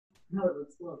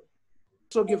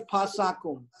So give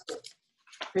Pasakum,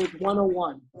 page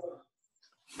 101.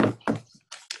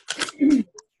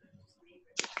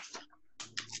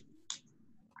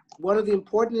 One of the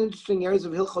important and interesting areas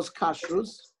of Hilchos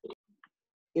Kashrus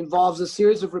involves a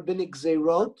series of rabbinic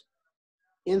zerot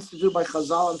instituted by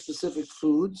Chazal on specific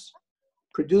foods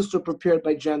produced or prepared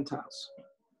by Gentiles.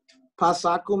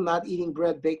 Pasakum, not eating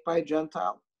bread baked by a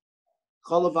Gentile.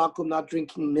 Cholavakum, not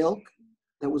drinking milk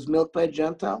that was milked by a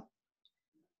Gentile.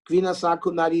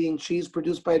 Gvinasakum, not eating cheese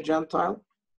produced by a Gentile.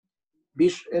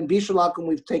 And Bishulakum,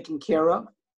 we've taken care of.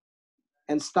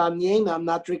 And Stam Yenam,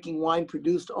 not drinking wine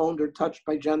produced, owned, or touched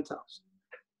by Gentiles.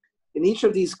 In each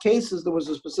of these cases, there was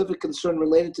a specific concern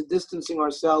related to distancing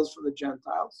ourselves from the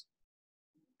Gentiles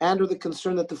and or the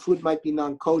concern that the food might be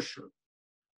non-kosher.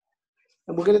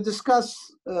 And we're going to discuss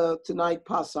tonight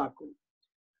Pasakum.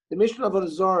 The Mishnah of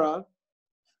Zorah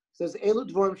says, Elu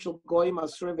dvorim shel goyim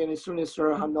asurim v'nesurim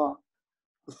yisur hana.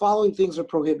 The following things are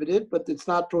prohibited, but it's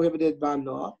not prohibited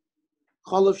b'hana.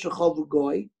 Cholav shechol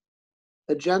v'goy,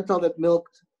 a Gentile that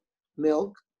milked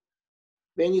milk,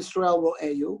 ben Yisrael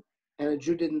ro'eyu, and a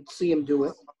Jew didn't see him do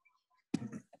it.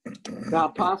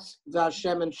 V'apas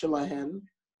v'ashemen shelahen,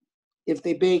 if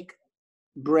they bake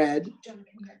bread,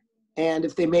 and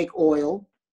if they make oil.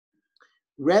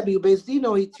 Rebbe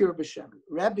Bezdino hitir b'shemen.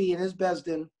 Rebbe in his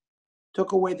Bezdin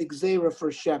took away the gzeira for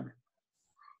shemen.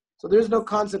 So there's no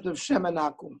concept of shemen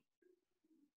akum.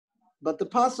 But the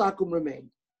pasakum remained.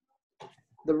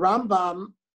 The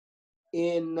Rambam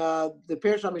in the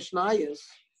Perush HaMishnayos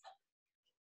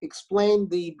explained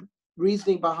the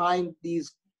reasoning behind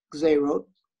these gzeirot.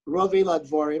 Rovei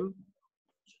ladvorim,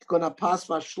 gonna pas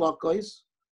v'shlokos.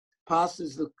 Pas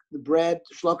is the bread,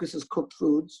 shlokos is cooked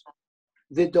foods.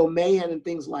 Vidomehen and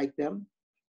things like them.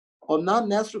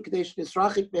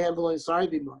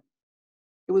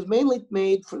 It was mainly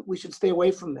made for, we should stay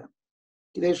away from them.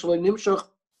 We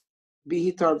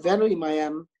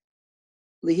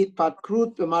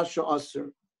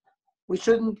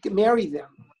shouldn't marry them.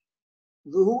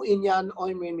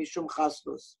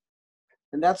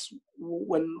 And that's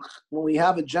when we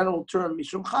have a general term,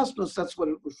 mishum chasnos, that's what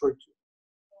it referred to.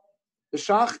 The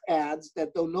Shach adds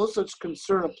that though no such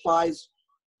concern applies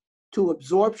to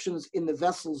absorptions in the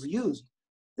vessels used,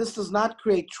 this does not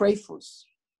create trephus,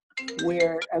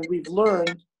 where, as we've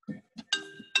learned,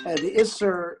 the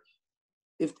Isser,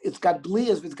 if it's got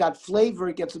blias, if it's got flavor,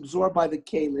 it gets absorbed by the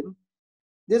kalim.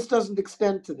 This doesn't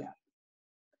extend to that.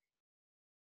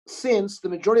 Since the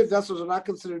majority of vessels are not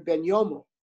considered ben yomo,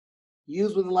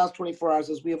 used within the last 24 hours,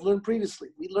 as we have learned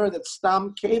previously. We learned that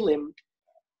stam kalim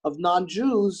of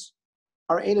non-Jews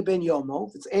are Eina ben yomo.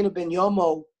 If it's Eina ben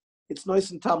yomo, it's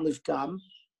nois and tam livkam,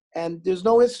 and there's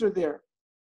no isser there.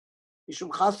 Mishum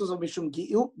chastos or mishum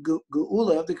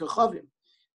geula of the kachavim.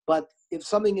 But if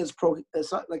something is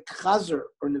like chazer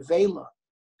or nevela,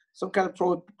 some kind of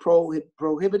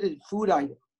prohibited food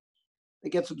item that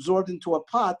gets absorbed into a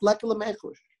pot, lekelam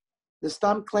echush. The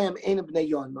stam klam Eina bnei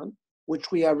yonman,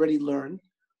 which we already learned,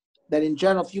 that in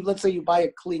general, if you, let's say you buy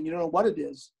a clean, you don't know what it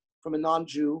is from a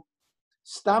non-Jew,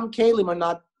 stam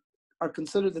kalim are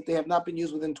considered that they have not been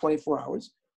used within 24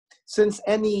 hours. Since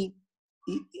any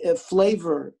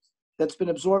flavor that's been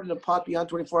absorbed in a pot beyond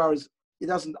 24 hours, it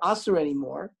doesn't aser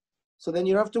anymore. So then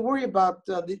you don't have to worry about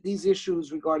these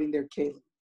issues regarding their kalim.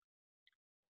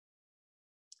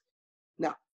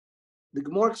 Now, the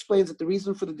Gemara explains that the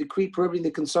reason for the decree prohibiting the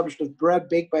consumption of bread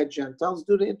baked by a Gentile is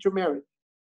due to intermarriage.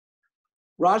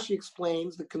 Rashi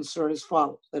explains the concern as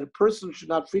follows, that a person should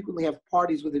not frequently have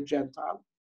parties with a Gentile,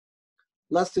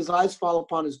 lest his eyes fall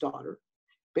upon his daughter.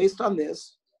 Based on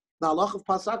this, the halach of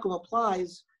Pasakum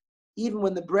applies even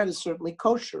when the bread is certainly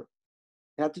kosher.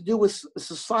 It had to do with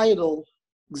societal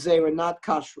gzeira, not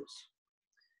kashrus.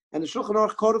 And the Shulchan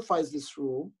Aruch codifies this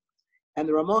rule, and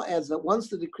the Ramah adds that once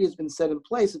the decree has been set in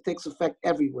place, it takes effect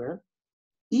everywhere,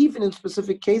 even in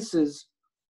specific cases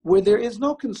where there is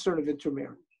no concern of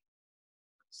intermarriage.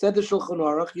 Said the Shulchan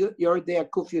Aruch, Yordei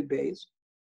Kufyud Beis,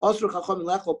 Osur Chacham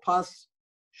Lecho Pas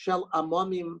Shel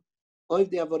Amomim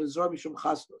Oivdei Avodah Zarah Mishum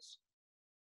Chasnos.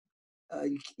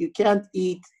 You can't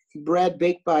eat bread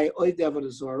baked by Oivdei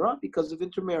Avodah Zarah because of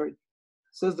intermarriage.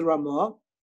 Says the Ramah,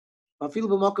 Afilu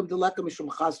b'makom deleka mishum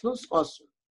chasnos osur.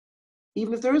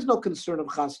 Even if there is no concern of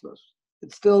chasnos,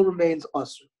 it still remains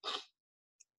osur.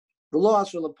 The law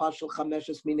asur lepashel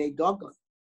chameshes minei dagan.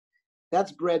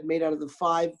 That's bread made out of the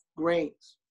 5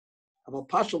 grains. About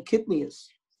pashel kitnius,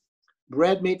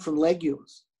 bread made from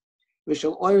legumes.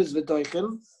 Vishal oirs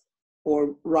v'doichen,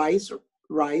 or rice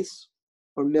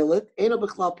or millet. Eino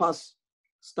b'chlal pas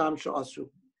stam she'asru.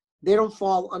 They don't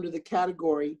fall under the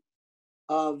category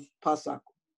of pasak.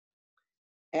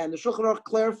 And the Shulchan Aruch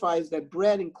clarifies that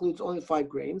bread includes only 5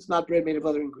 grains, not bread made of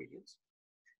other ingredients.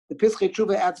 The Pischei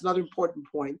Tshuva adds another important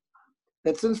point,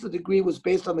 that since the decree was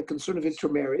based on the concern of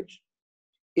intermarriage,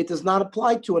 it does not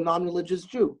apply to a non-religious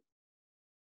Jew.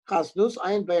 Chasnus,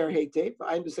 ayin be'er heitev,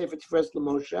 ayin b'sefer tiferet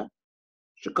l'Moshe,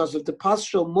 because of the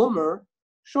paschal mummer,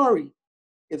 shori.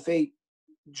 If a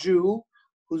Jew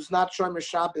who's not shomer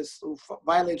Shabbos, who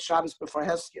violates Shabbos before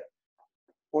Heskia,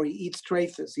 or he eats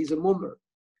treifus, he's a mummer.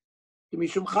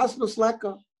 Mishum chasnus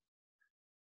leka.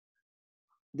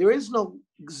 There is no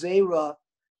gzeira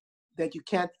that you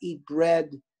can't eat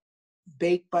bread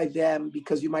baked by them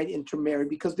because you might intermarry,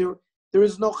 because there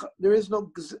is no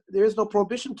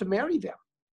prohibition to marry them.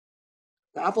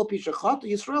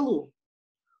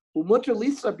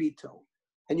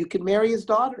 And you can marry his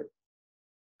daughter.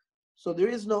 So there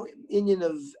is no inyan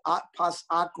of pas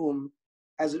akum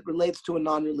as it relates to a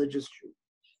non-religious Jew.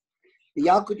 The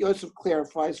Yalkut Yosef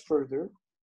clarifies further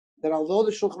that although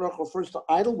the Shulchan Aruch refers to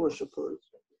idol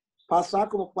worshippers, pas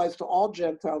akum applies to all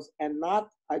Gentiles and not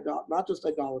just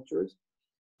idolaters,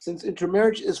 since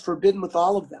intermarriage is forbidden with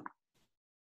all of them.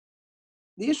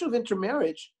 The issue of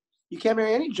intermarriage, you can't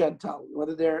marry any Gentile,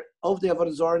 whether they're Ovdei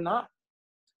Avodah Zarah or not.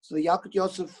 So the Yalkut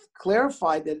Yosef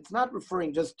clarified that it's not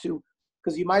referring just to,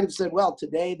 because you might have said, well,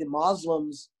 today the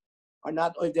Muslims are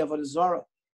not Ovdei Avodah Zarah.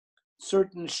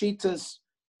 Certain Shitas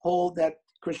hold that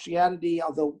Christianity,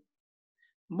 although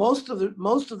most of the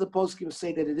poskim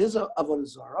say that it is a Avodah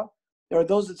Zarah, there are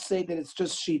those that say that it's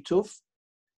just Shituf.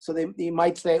 So they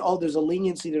might say, oh, there's a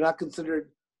leniency, they're not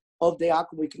considered Ovdei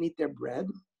Akum, we can eat their bread.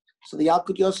 So the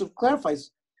Yalkut Yosef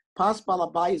clarifies, Pas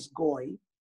Balabayis Goy.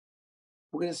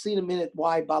 We're going to see in a minute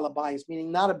why Balabayis,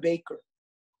 meaning not a baker.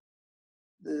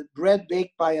 The bread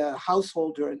baked by a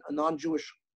householder, a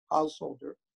non-Jewish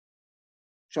householder,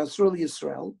 Shasur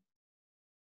Yisrael.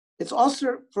 It's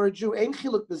also for a Jew, Ein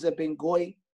Chiluk B'zeh Ben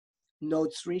Goy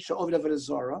Notzri, She'oved Avodah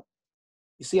Zarah.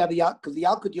 You see how because the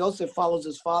Yalkut Yosef follows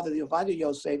his father, the Ovadia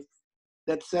Yosef,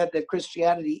 that said that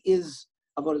Christianity is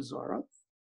Avodah Zarah.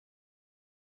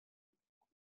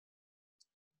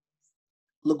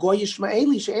 L'goy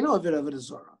Yishmaeli she'eno Oved Avodah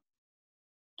Zarah.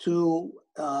 To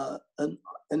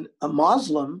a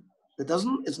Muslim that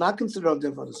it's not considered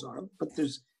Avodah Zarah, but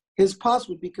his pas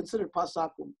would be considered pas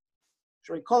akum.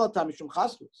 Sherikolatam mishum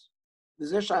chasnus.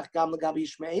 V'zeh shach gam l'gabi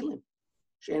Yishmaelim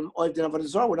she'en Oved Avodah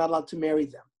Zarah. We're not allowed to marry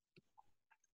them.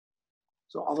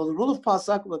 So although the rule of pas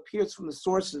akum appears from the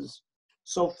sources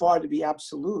so far to be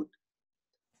absolute,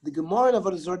 the Gemara in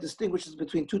Avodah Zarah distinguishes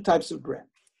between 2 types of bread.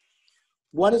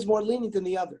 One is more lenient than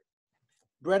the other.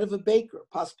 Bread of a baker,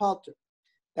 pas palter.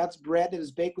 That's bread that is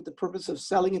baked with the purpose of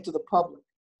selling it to the public.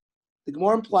 The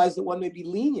Gemara implies that one may be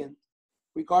lenient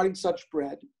regarding such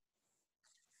bread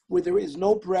where there is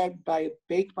no bread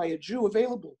baked by a Jew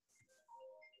available.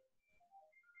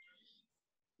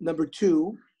 Number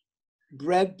 2,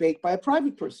 bread baked by a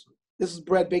private person. This is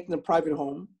bread baked in a private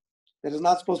home that is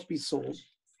not supposed to be sold.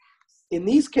 In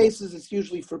these cases, it's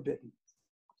usually forbidden.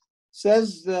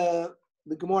 Says the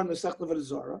Gemara in Masechet Avodah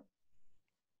Zarah,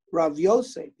 Rav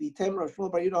Yosef, V'tem Rav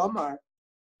Shmuel Bar Yehuda Amar,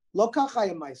 Lo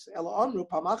kachayim ma'aseh, elo amru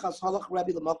pamachas halach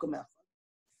Rabbi l'makom echad.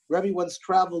 Rabbi once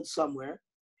traveled somewhere.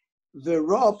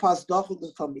 V'ro'a pas dachul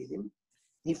l'talmidim.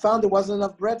 He found there wasn't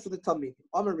enough bread for the talmidim.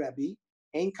 Amar Rabbi,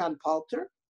 ein kan palter.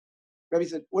 Rabbi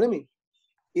said, what do you mean?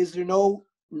 Is there no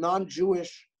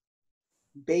non-Jewish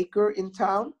baker in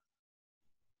town?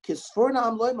 Kisfor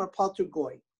na'am loymar palter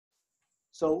goy.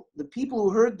 So the people who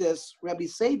heard this, Rabbi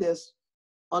say this,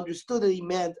 understood that he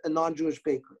meant a non-Jewish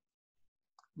baker.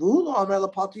 But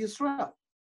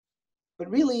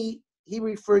really, he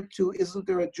referred to, isn't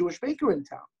there a Jewish baker in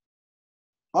town?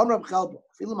 And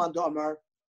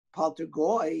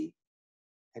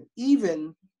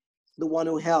even the one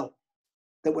who held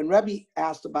that when Rabbi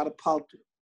asked about a palter,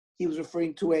 he was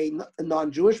referring to a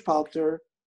non-Jewish palter.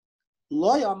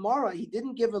 Loy Amara, he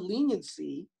didn't give a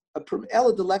leniency, a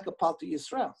permela deleka palter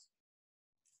Yisrael.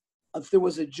 If there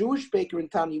was a Jewish baker in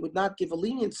town, he would not give a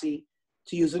leniency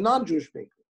to use a non-Jewish baker.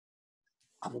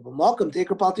 He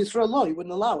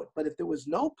wouldn't allow it. But if there was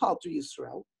no palter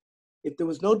Yisrael, if there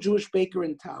was no Jewish baker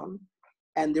in town,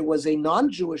 and there was a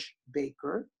non-Jewish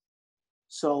baker,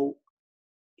 so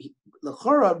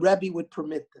l'chora Rebbe would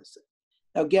permit this.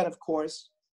 Now again, of course,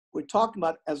 we're talking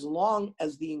about as long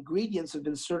as the ingredients have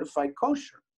been certified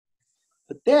kosher.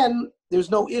 But then there's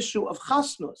no issue of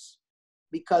chasnus,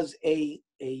 because a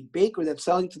baker that's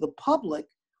selling to the public,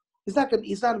 he's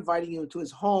not inviting you to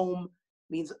his home.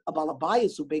 Means a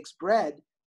balabayas who bakes bread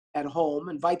at home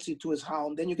invites you to his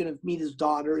home, then you're going to meet his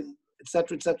daughter,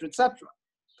 etc., etc., etc.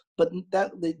 But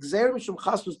that the Gzeir Mishum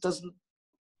Chasnus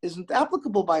isn't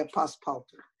applicable by a pas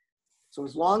palter. So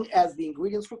as long as the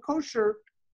ingredients were kosher,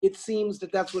 it seems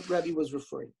that that's what Rebbe was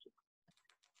referring to.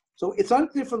 So it's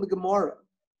unclear from the Gemara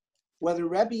whether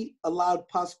Rebbe allowed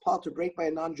pas pal to break by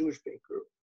a non-Jewish baker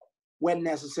when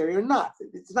necessary or not.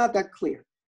 It's not that clear.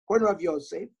 According to Rav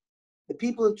Yosef, the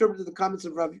people interpreted the comments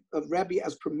of Rebbe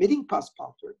as permitting pas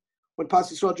palter when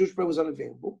pas Yisrael Jewish bread was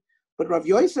unavailable. But Rav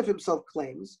Yosef himself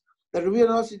claims that Rabbi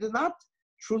Yossi did not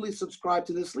truly subscribe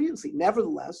to this leniency.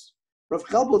 Nevertheless, Rav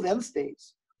Chelbo then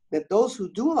states that those who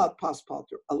do allow pas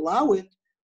palter allow it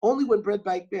only when bread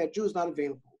baked by a Jew is not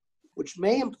available, which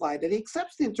may imply that he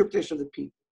accepts the interpretation of the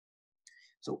people.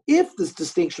 So if this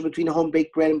distinction between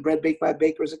home-baked bread and bread baked by a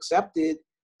baker is accepted,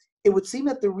 it would seem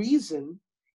that the reason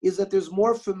is that there's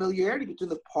more familiarity between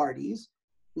the parties,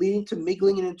 leading to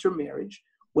mingling and intermarriage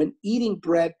when eating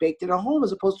bread baked in a home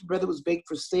as opposed to bread that was baked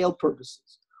for sale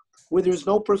purposes, where there's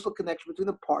no personal connection between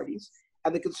the parties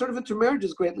and the concern of intermarriage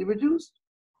is greatly reduced.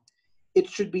 It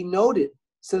should be noted,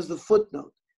 says the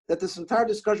footnote, that this entire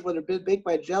discussion whether bread baked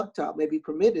by a Gentile may be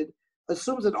permitted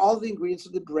assumes that all the ingredients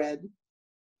of the bread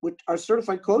which are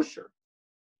certified kosher.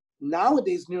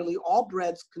 Nowadays, nearly all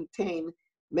breads contain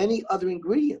many other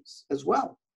ingredients as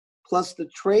well. Plus, the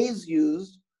trays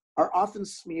used are often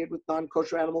smeared with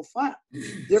non-kosher animal fat.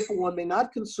 Therefore, one may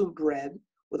not consume bread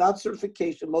without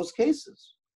certification in most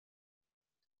cases.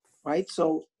 Right?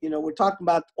 So, we're talking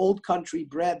about old country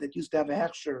bread that used to have a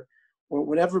hechsher or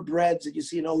whatever breads that you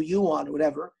see an OU on or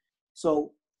whatever.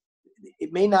 So,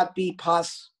 it may not be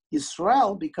pas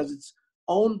Yisrael because it's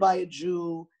owned by a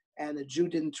Jew and a Jew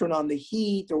didn't turn on the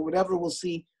heat or whatever. We'll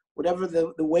see, whatever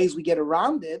the ways we get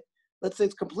around it. Let's say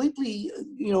it's completely,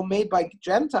 made by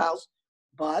Gentiles,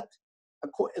 but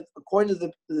according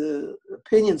to the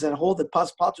opinions that hold that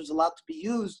pas palter is allowed to be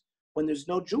used when there's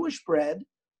no Jewish bread,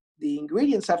 the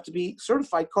ingredients have to be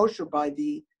certified kosher by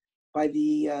the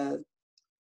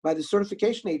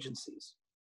certification agencies.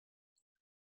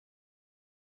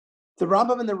 The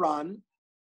Rambam and the Ran,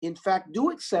 in fact,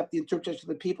 do accept the interpretation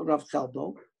of the people of Rav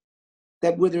Chelbo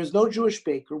that where there is no Jewish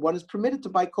baker, one is permitted to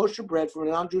buy kosher bread from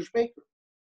a non-Jewish baker,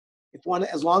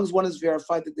 as long as one is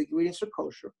verified that the ingredients are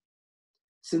kosher,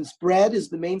 since bread is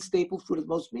the main staple food of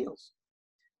most meals.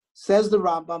 Says the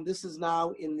Rambam, this is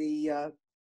now in the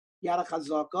Yad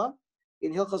HaChazaka,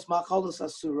 in Hilchos Machalos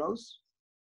Asuros,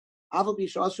 Aval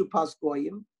B'Shasu Pas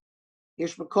Goyim,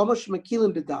 Yesh Mekomo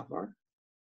Shmekilim B'Davar,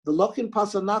 the Lochin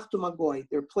Pasanachtu Magoy,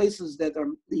 there are places that are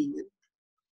lenient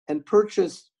and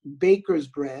purchase baker's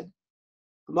bread.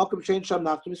 If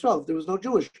there was no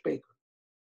Jewish baker.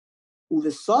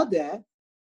 Uvesadeh,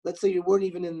 let's say you weren't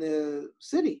even in the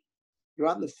city, you're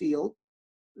out in the field,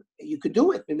 you could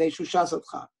do it.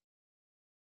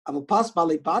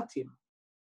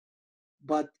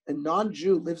 But a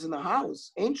non-Jew lives in the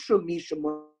house.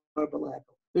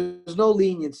 There's no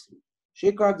leniency.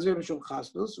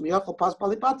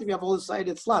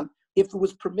 If it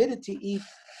was permitted to eat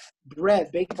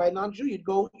bread baked by a non-Jew,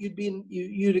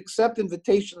 you'd accept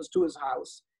invitations to his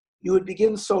house. You would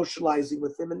begin socializing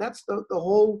with him, and that's the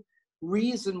whole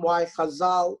reason why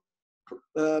Chazal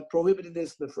prohibited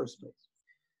this in the first place.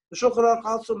 The Shulchan Aruch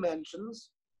also mentions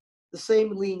the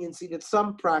same leniency that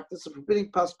some practice of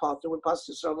forbidding pas palter when pas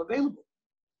Yisrael available.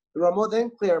 The Ramah then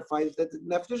clarifies that the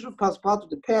definition of pas palter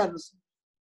depends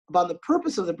upon the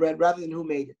purpose of the bread rather than who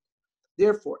made it.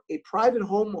 Therefore, a private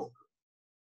homeowner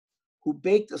who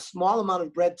baked a small amount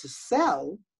of bread to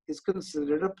sell is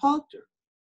considered a palter.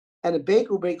 And a baker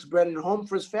who bakes bread at home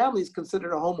for his family is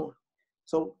considered a homeowner.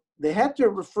 So the heter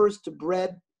refers to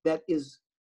bread that is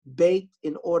baked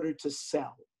in order to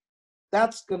sell.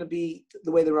 That's going to be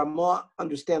the way the Ramah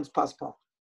understands pas palter.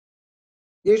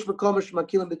 Yesh mekomosh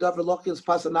makilim b'davar lochils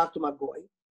pas anachtu magoy.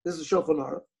 This is Shulchan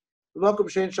Aruch. V'mokom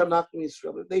shein sham nachtu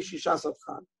Yisrael. V'nei shishas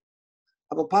avchan.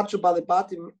 Aval patru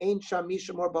balibatim ein sham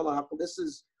misham or balahakol. This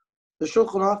is the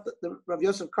Shulchan Aruch, the Rav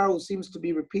Yosef Karo seems to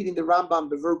be repeating the Rambam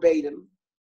verbatim.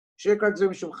 He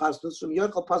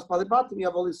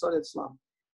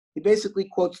basically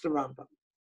quotes the Rambam.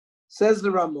 Says the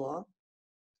Ramah,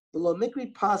 the lo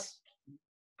mikri pas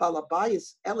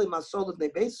balabayis eli masol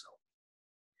nebeso.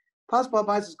 Pas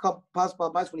balabayis is called pas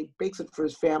balabayis when he bakes it for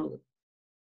his family.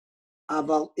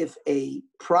 Aval, if a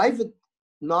private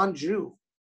non-Jew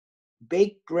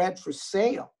baked bread for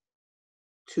sale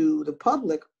to the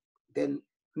public, then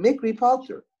mikri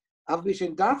palter. If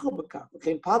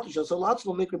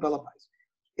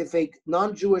a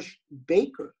non-Jewish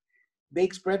baker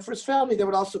bakes bread for his family, they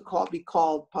would also be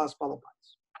called pas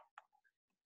balabais.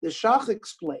 The Shach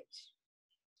explains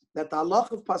that the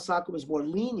halach of pas akum is more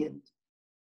lenient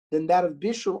than that of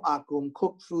bishul akum,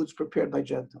 cooked foods prepared by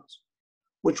Gentiles,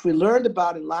 which we learned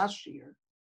about in last year,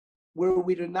 where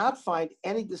we do not find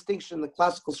any distinction in the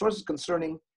classical sources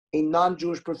concerning a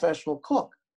non-Jewish professional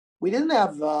cook. We didn't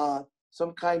have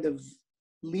some kind of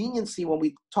leniency when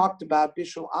we talked about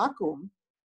Bishul Akum,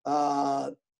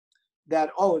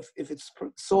 that if it's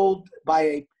sold by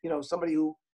a somebody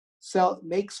who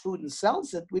makes food and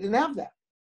sells it. We didn't have that.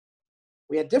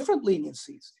 We had different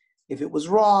leniencies. If it was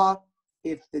raw,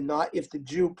 if the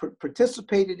Jew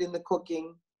participated in the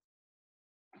cooking,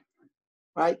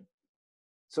 right?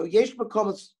 So Yesh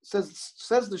Makom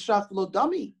says the Shach lo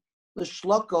dami the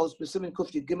shlokos b'simin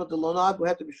kuf yigimel de lo nag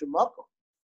heter b'shum makom.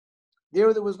 There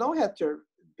was no heter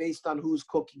based on who's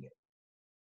cooking it.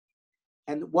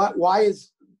 And why were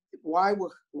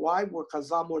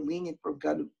Chazal more lenient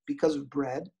because of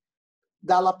bread?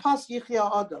 Dalapas yichya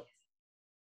adam.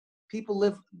 People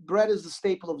live. Bread is the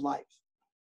staple of life.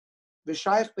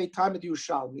 V'shayich beitayim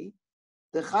Yerushalmi,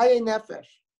 the chaye nefesh.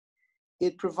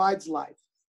 It provides life.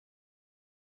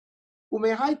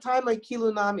 Umehai taimai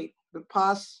kilunami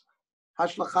b'pas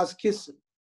hashlachas kisim.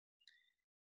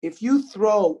 If you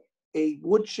throw a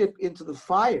wood chip into the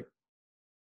fire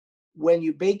when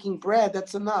you're baking bread,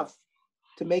 that's enough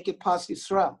to make it pas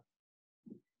Yisrael.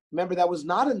 Remember, that was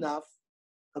not enough,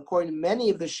 according to many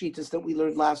of the shittas that we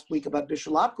learned last week about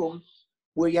Bishul Akum,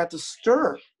 where you had to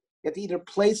stir. You had to either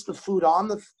place the food on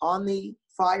the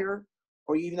fire,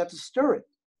 or you even have to stir it.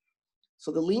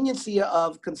 So the leniency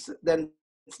of that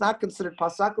it's not considered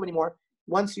pas Akum anymore.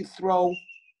 Once you throw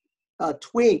a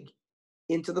twig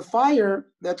into the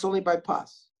fire, that's only by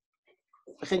pas.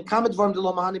 So some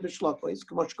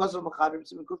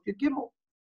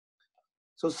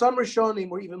Rishonim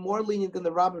were even more lenient than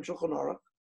the Rabbim and Shulchan Aruch,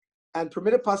 and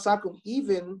permitted pas Akum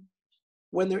even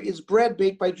when there is bread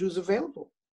baked by Jews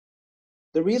available.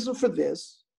 The reason for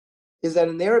this is that,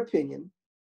 in their opinion,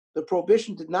 the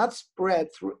prohibition did not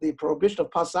spread through the prohibition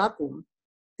of pas Akum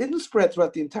didn't spread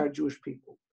throughout the entire Jewish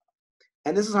people,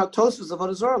 and this is how Tosfos of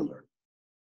Avodah Zarah learned.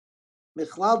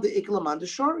 Michlal de ikla man de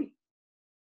shori.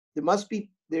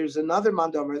 There's another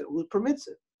mandomer who permits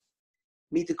it.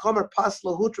 Mitikomer pas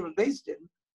lahutra bezdin.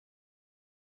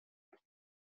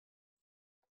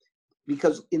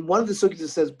 Because in one of the sukkahs it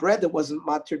says bread that wasn't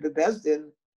matir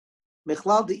bezdin,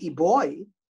 michlal de iboy,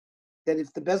 that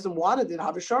if the bezdin wanted it,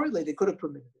 havasharile, they could have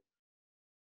permitted it.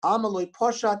 Amaloi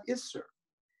poshat isser.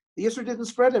 The isser didn't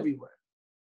spread everywhere.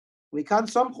 We can't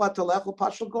samchat telechu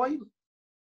pashal goyim.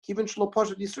 Kivin shlo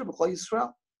poshat isser b'chol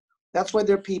Yisrael. That's why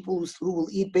there are people who will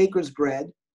eat baker's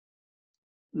bread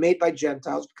made by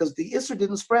Gentiles, because the Isser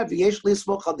didn't spread. And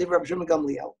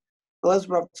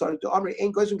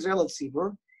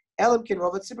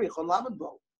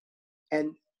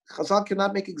Chazal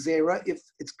cannot make a gzera if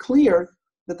it's clear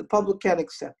that the public can't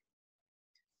accept.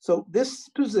 So this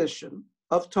position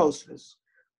of Tosfos,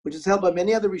 which is held by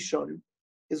many other Rishonim,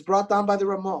 is brought down by the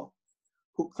Ramah,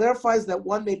 who clarifies that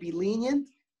one may be lenient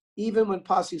even when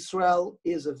pas Yisrael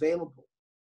is available.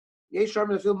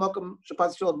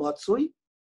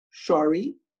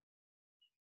 Shari.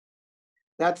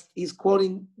 He's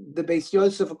quoting the Beis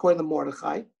Yosef according to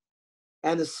Mordechai,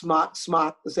 and the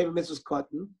Smak, the Sefer Mitzvah's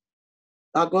Cotton,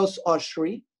 Agos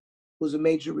Oshri, who's a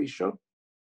major Rishon,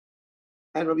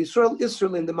 and Rabbi Yisrael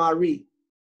Israel in the Mari,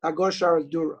 Agos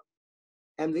Sharadura,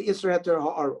 and the Isra Heter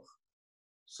Ha'aruch.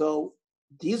 So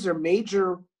these are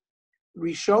major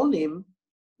Rishonim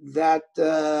that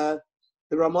the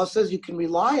Ramah says you can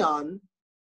rely on,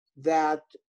 that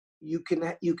you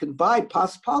can buy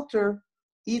pas palter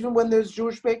even when there's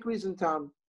Jewish bakeries in town.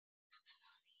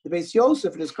 The Beis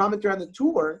Yosef, in his commentary on the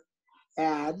Tur,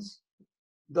 adds,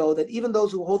 though, that even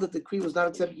those who hold that the decree was not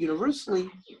accepted universally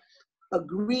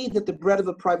agree that the bread of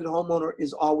a private homeowner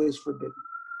is always forbidden.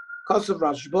 Because of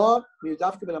Rashba,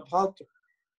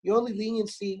 the only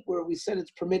leniency where we said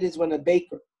it's permitted is when a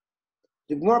baker.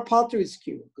 The Gemara palter is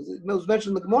skewed, because it was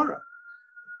mentioned in the Gemara.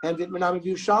 And Vitmanam of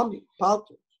Yushalmi,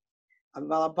 palter. And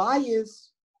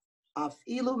Valabayis,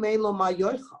 Afilu Meilo Ma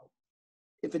Yoichal.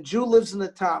 If a Jew lives in a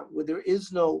town where there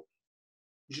is no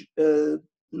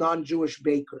non-Jewish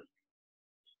baker,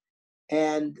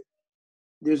 and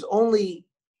there's only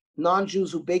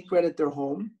non-Jews who bake bread at their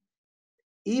home,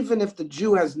 even if the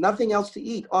Jew has nothing else to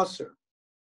eat, Osir,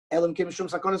 Elim Kimishum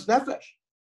Sakonis Nefesh,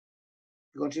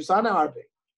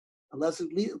 unless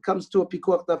it comes to a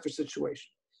pikuach nefesh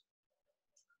situation.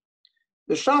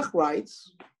 The Shach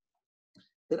writes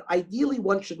that ideally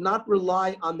one should not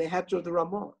rely on the heter of the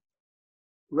Ramah.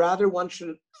 Rather, one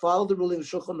should follow the ruling of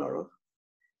Shulchan Aruch,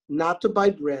 not to buy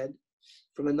bread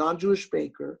from a non-Jewish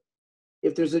baker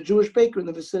if there's a Jewish baker in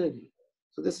the vicinity.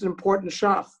 So this is an important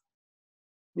Shach.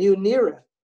 Miunira,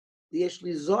 the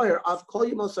Yeshli Zohar, Av Kol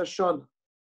Yemos Hashana.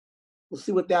 We'll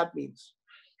see what that means.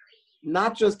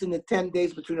 not just in the 10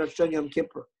 days between Rosh Hashanah and Yom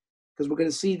Kippur, because we're going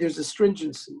to see there's a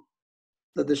stringency.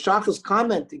 That the Shach is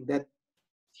commenting that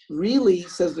really,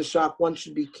 says the Shach, one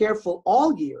should be careful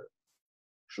all year.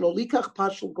 Shlolikach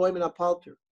pashul goyim in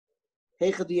apalter.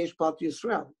 Heichad yesh palter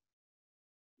Yisrael.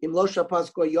 Im lo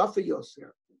shapas goy yofer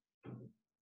yoser.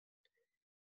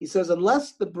 He says,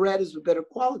 unless the bread is of better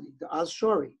quality, the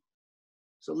azshori.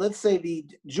 So let's say the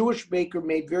Jewish baker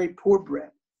made very poor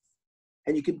bread,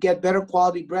 and you could get better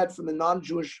quality bread from a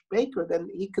non-Jewish baker, then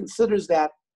he considers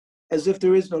that as if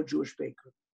there is no Jewish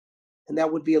baker. And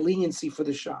that would be a leniency for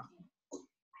the Shah.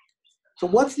 So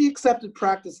what's the accepted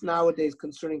practice nowadays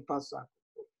concerning Pasach?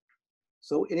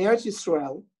 So in Eretz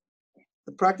Yisrael,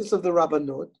 the practice of the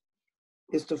Rabbanut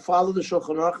is to follow the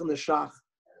Shulchan Aruch and the Shach.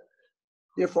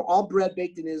 Therefore, all bread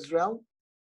baked in Israel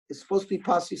is supposed to be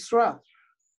Pas Yisrael.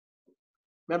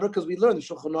 Remember, because we learned the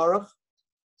Shulchan Aruch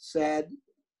said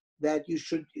that you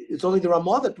should, it's only the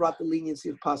Ramah that brought the leniency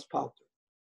of Pas Palter.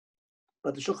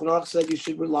 But the Shulchan Aruch said you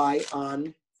should rely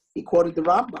on, he quoted the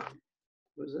Rambam.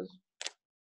 What is this?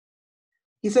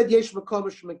 He said, Yesh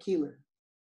Makomish Makilin.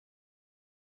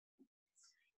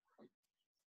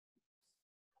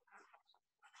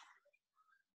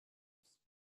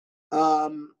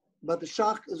 But the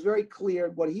Shach is very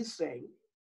clear what he's saying.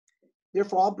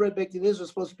 Therefore, all bread baked in Israel is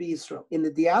supposed to be Israel. In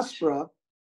the diaspora,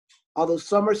 although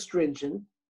some are stringent,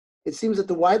 it seems that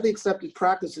the widely accepted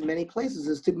practice in many places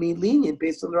is to be lenient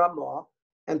based on the Ramah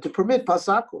and to permit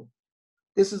pasakum.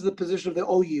 This is the position of the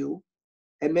OU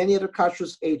and many other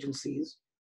kashrus agencies,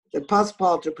 that pas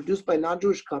palter produced by a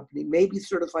non-Jewish company may be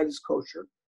certified as kosher,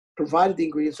 provided the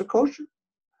ingredients are kosher.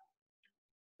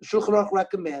 The Shulchan Aruch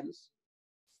recommends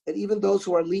that even those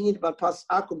who are lenient about pas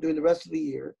akum during the rest of the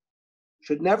year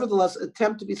should nevertheless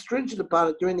attempt to be stringent about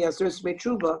it during the Aseret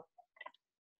Tzurba.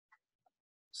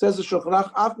 Says the Shulchan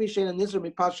Aruch, Af mishen and nizar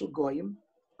mipashul goyim,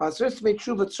 Aseret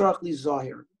Tzurba tzarach li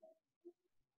zahir.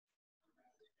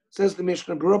 Says the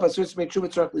Mishnah Berurah, Aseret Tzurba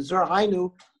tzarach li zahir,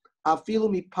 hainu afilu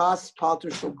mipas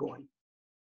palter shel goyim.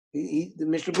 The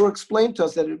Mishnah Berurah explained to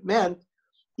us that it meant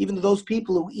even those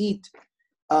people who eat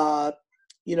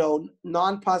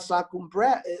non-pasakum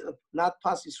bread, not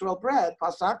pas Yisrael bread,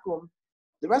 pasakum,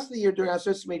 the rest of the year during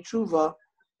Aseret Tzurba,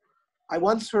 I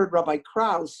once heard Rabbi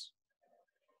Krauss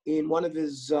in one of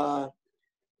his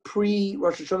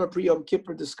pre-Rosh Hashanah, pre-Yom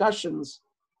Kippur discussions.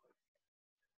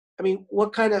 I mean,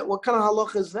 what kind of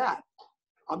halacha is that?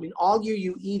 I mean, all year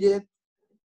you eat it,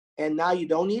 and now you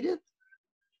don't eat it?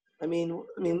 I mean,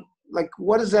 like,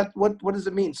 what is that? What does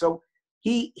it mean? So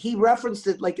he referenced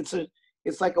it like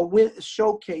it's like a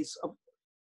showcase of.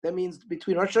 That means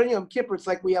between Rosh Hashanah and Yom Kippur, it's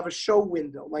like we have a show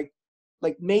window, like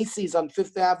Macy's on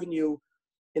Fifth Avenue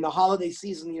in the holiday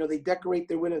season. They decorate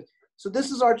their windows. So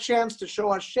this is our chance to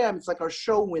show Hashem. It's like our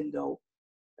show window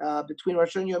between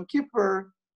Rosh Hashanah and Yom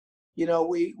Kippur.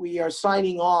 We are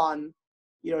signing on,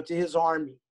 to His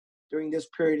army during this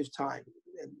period of time.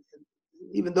 And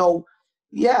even though,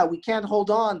 we can't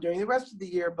hold on during the rest of the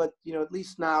year, but at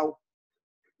least now,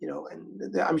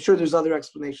 and I'm sure there's other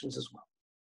explanations as well.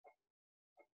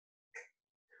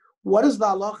 What is the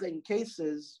halacha in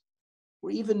cases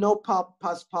where even no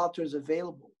pas palter is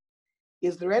available?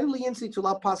 Is there any leniency to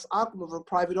allow pas akum of a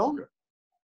private owner?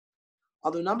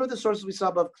 Although a number of the sources we saw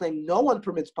above claim no one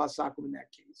permits pas akum in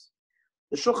that case,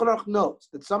 the Shulchan Aruch notes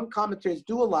that some commentaries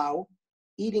do allow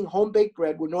eating home-baked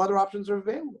bread where no other options are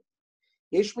available.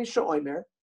 Yesh mi she'omer,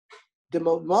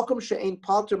 d'makom she'ein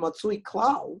palter matzui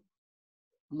klal,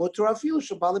 mutar afilu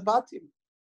shebali batim.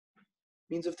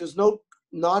 Means if there's no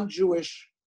non-Jewish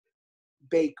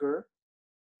baker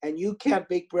and you can't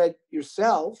bake bread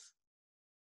yourself,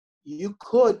 you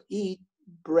could eat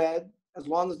bread as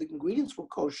long as the ingredients were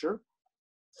kosher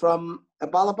from a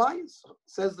balabayas.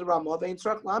 Says the Ramah, you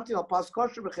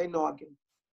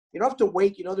don't have to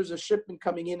wait. There's a shipment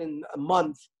coming in a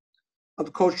month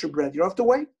of kosher bread. You don't have to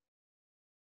wait.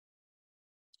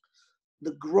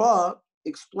 The Gra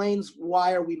explains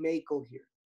why are we makel here.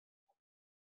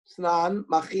 Snan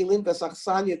machilin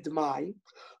v'sachsanya d'mai.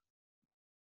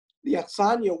 The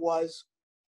achsanya was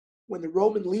when the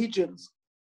Roman legions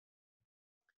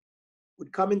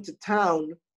would come into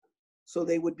town, so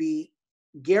they would be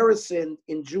garrisoned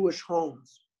in Jewish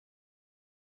homes.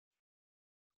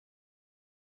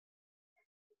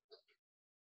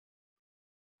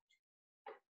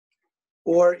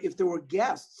 Or if there were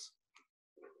guests,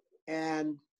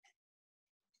 and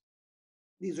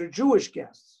these are Jewish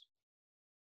guests,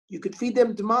 you could feed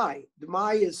them demai.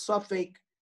 Demai is suffix,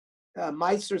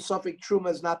 meiser suffix truma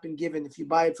has not been given if you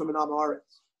buy it from an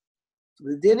amaretz. So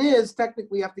the din is,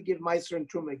 technically you have to give meiser and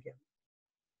truma again.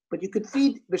 But you could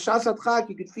feed, b'shas adchak,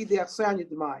 you could feed the achsanya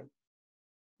demai.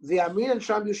 The Amrin and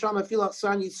Sham Yusham Afilach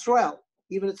San Yisrael,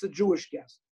 even if it's a Jewish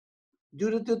guest.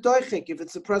 Due to the doichik, if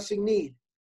it's a pressing need.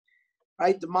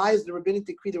 Right? The Ma'is, the rabbinic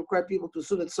decree, that required people to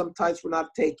assume that some tithes were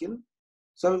not taken,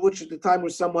 some of which at the time were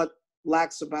somewhat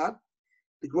lax about.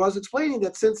 The Gemara is explaining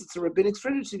that since it's a rabbinic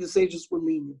stringency, the sages were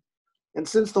lenient. And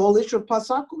since the whole issue of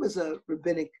Pasakum is a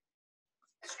rabbinic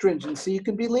stringency, you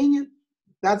can be lenient.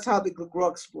 That's how the Gemara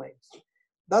explains.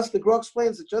 Thus, the Gemara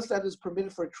explains that just as it is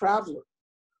permitted for a traveler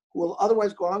who will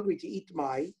otherwise go hungry to eat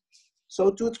mai, so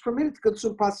too it's permitted to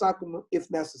consume Pasakum if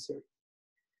necessary.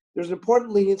 There's an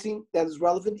important leniency that is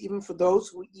relevant even for those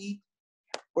who eat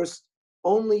or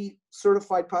only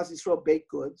certified Pas Yisrael baked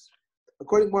goods.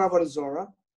 According to Avodah Zarah,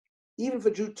 even if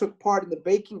a Jew took part in the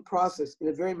baking process in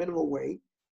a very minimal way,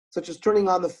 such as turning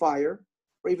on the fire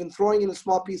or even throwing in a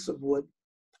small piece of wood,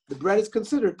 the bread is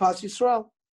considered Pas Yisrael.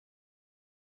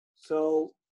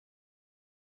 So,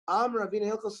 Am Ravina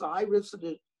Hilchos Sahai Rivsa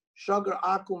de Shagar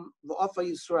Akum V'Afa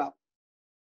Yisrael.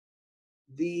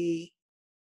 The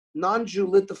non-Jew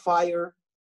lit the fire,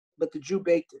 but the Jew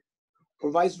baked it.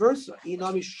 Or vice versa.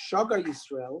 Inami Shagar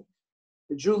Yisrael,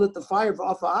 the Jew lit the fire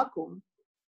V'Afa Akum,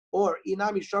 or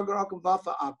Inami Shagar Akum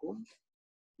V'Afa Akum,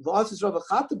 V'As Yisrael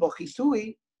V'Chata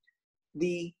B'Chitui,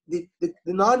 the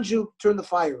non-Jew turned the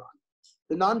fire on.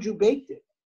 The non-Jew baked it.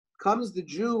 Comes the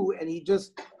Jew and he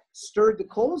just stirred the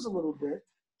coals a little bit.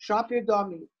 Shapir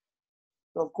Dami.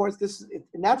 So of course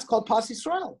and that's called Pas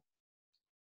Yisrael.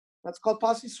 That's called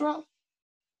Pas Yisrael.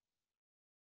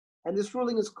 And this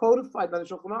ruling is codified by the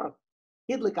Shulchan Aruch.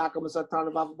 Hidlik Akam Asatan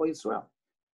of Avo Yisrael.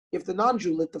 If the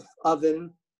non-Jew lit the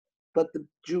oven, but the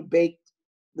Jew baked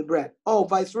the bread. Oh,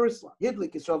 vice versa.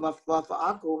 Hidlik Yisrael Vafa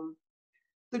Akum.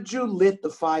 The Jew lit the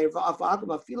fire.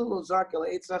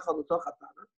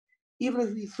 Even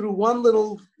if he threw one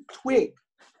little twig,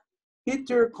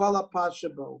 hitter kala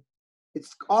pashabo.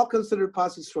 It's all considered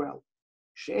Pas Yisrael.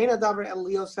 The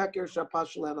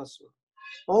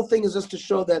whole thing is just to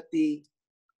show that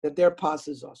their pas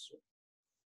is also.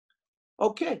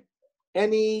 Okay.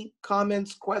 Any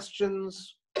comments,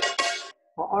 questions,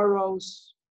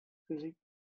 arrows? Give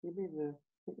me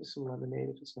some lemonade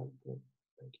if it's not good.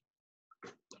 Thank you.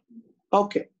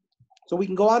 Okay. So we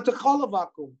can go on to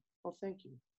Cholavakum. Oh, thank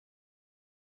you.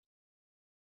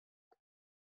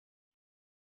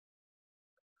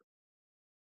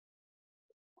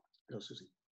 No,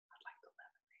 Susie, I'd like the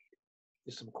lemonade.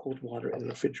 There's some cold water in the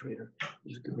refrigerator.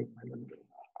 You can make my lemonade.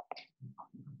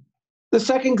 The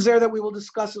second gzer that we will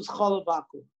discuss is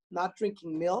Cholavakum, not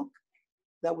drinking milk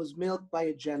that was milked by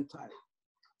a Gentile.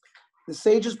 The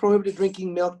sages prohibited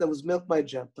drinking milk that was milked by a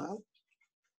Gentile,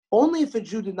 only if a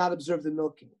Jew did not observe the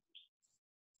milking.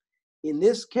 In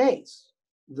this case,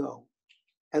 though,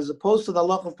 as opposed to the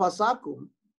halach of Pasakum,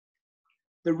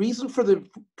 the reason for the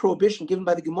prohibition given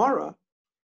by the Gemara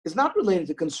is not related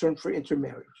to concern for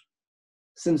intermarriage,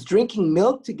 since drinking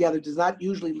milk together does not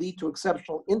usually lead to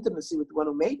exceptional intimacy with the one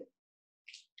who made it.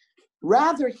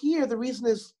 Rather, here, the reason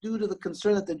is due to the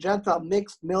concern that the Gentile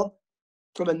mixed milk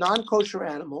from a non-kosher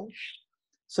animal,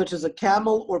 such as a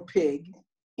camel or pig,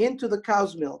 into the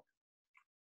cow's milk.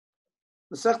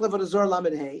 Why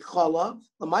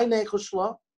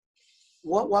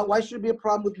should it be a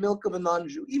problem with milk of a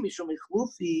non-Jew? Do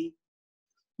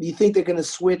you think they're going to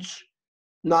switch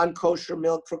non-kosher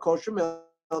milk for kosher milk?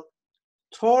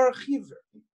 Tor chiver.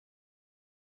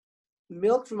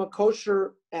 Milk from a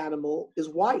kosher animal is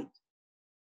white.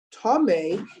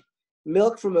 Tameh,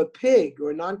 milk from a pig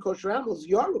or a non-kosher animal is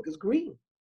yaruk, is green.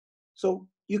 So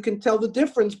you can tell the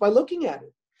difference by looking at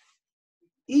it.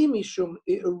 Imishum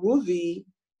iruvi.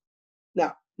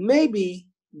 Now, maybe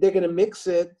they're going to mix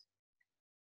it,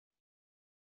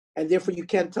 and therefore you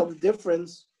can't tell the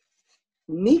difference.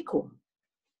 Nikum.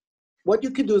 What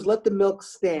you can do is let the milk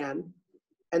stand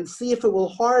and see if it will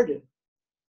harden.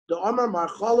 The Amar Mar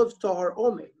Chalav Tahar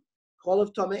Omeg.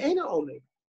 Chalav Tameh Eina Omeg.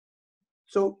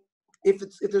 So if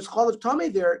there's Chalav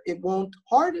Tameh there, it won't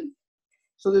harden.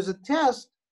 So there's a test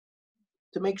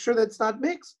to make sure that it's not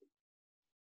mixed.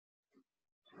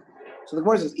 So the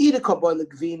Gemara says, eat a kaboy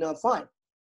lekvina, fine.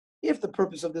 If the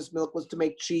purpose of this milk was to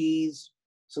make cheese,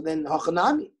 so then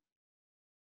hachanami.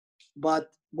 But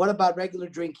what about regular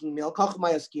drinking milk?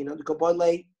 Hachmayaskina, the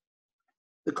kaboy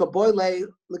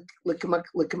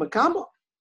lekimakama.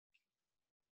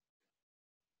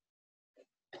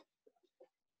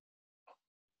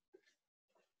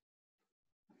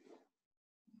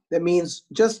 That means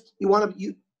just you want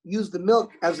to use the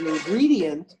milk as an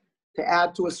ingredient to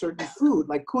add to a certain food,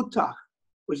 like kutach,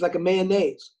 which is like a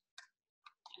mayonnaise.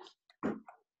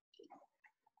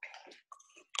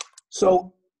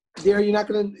 So there you're not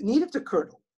going to need it to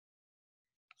curdle.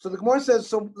 So the Gemara says,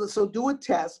 so do a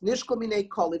test. Nishkol minei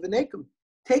koli v'nekum.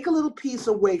 Take a little piece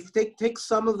away. Take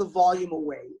some of the volume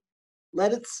away.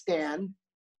 Let it stand,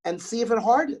 and see if it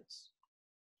hardens.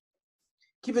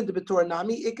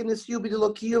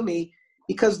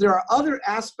 Because there are other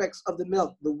aspects of the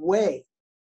milk, the whey,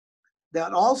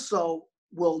 that also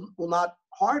will not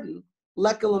harden. So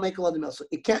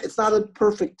it can't. It's not a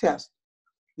perfect test.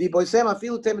 Even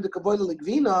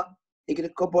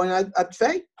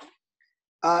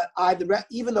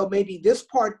though maybe this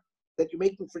part that you're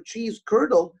making for cheese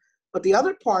curdled, but the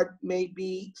other part may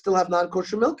still have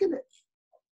non-kosher milk in it.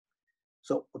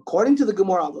 So according to the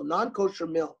Gemara, although non-kosher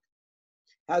milk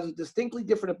has a distinctly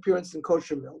different appearance than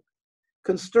kosher milk,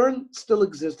 concern still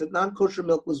exists that non-kosher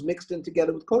milk was mixed in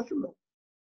together with kosher milk.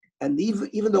 And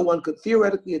even though one could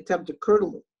theoretically attempt to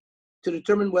curdle it to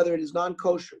determine whether it is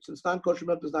non-kosher, since non-kosher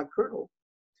milk does not curdle,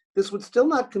 this would still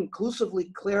not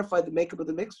conclusively clarify the makeup of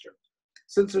the mixture,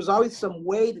 since there's always some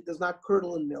whey that does not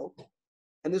curdle in milk,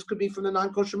 and this could be from the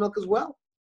non-kosher milk as well.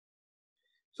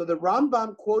 So the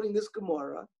Rambam, quoting this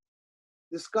Gemara,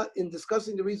 in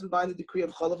discussing the reason behind the decree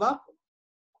of cholav akum,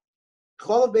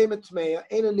 cholav be'emet tmeya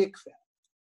ain't a nikveh.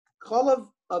 Cholav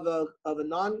of a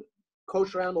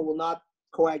non-kosher animal will not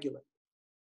coagulate.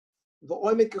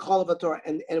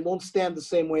 And it won't stand the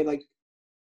same way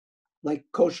like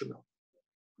kosher milk.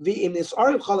 They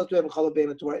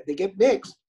get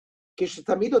mixed.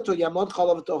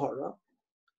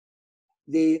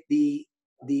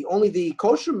 Only the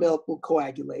kosher milk will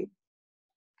coagulate.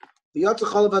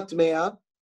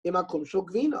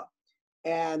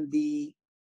 And the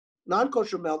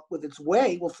non-kosher milk with its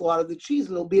whey will flow out of the cheese,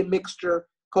 and it'll be a mixture,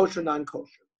 kosher,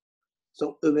 non-kosher.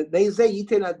 So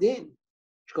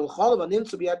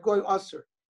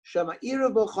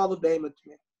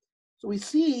we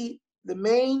see the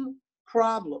main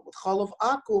problem with cholav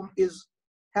akum is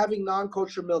having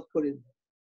non-kosher milk put in there.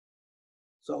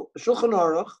 So Shulchan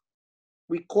Aruch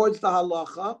records the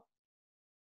halacha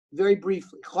very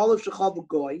briefly. Cholav shechavu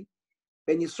goy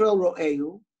ben Yisrael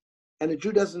ro'ehu, and a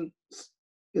Jew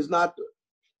is not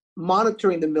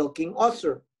monitoring the milking.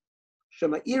 Osir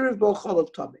shema iriv bo cholav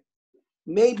tamei.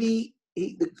 Maybe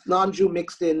the non-Jew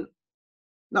mixed in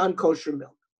non-kosher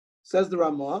milk. Says the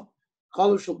Ramah,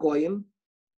 cholav shel goyim,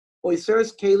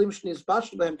 oiseres kelim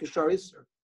shnizbash behem kishar iser.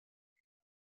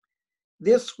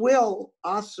 This will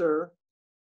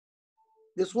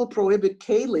prohibit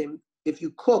kelim if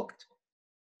you cooked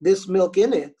this milk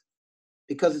in it,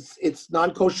 because it's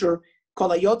non-kosher. Kol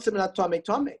hayotzim min hatamei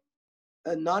tamei.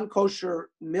 A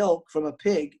non-kosher milk from a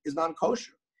pig is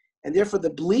non-kosher, and therefore the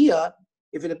blia,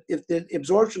 if the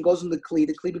absorption goes in the kli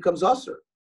becomes usher.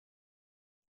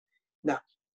 Now,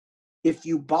 if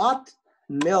you bought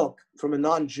milk from a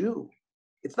non-Jew,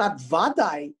 it's not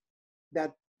vadai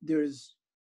that there's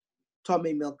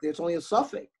tamei milk there. It's only a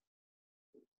suffix.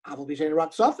 Aval b'shein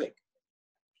rak suffix.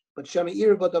 But shema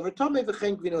irba davar tamei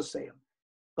v'chein gvinoseyim.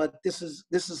 But this is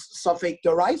suffix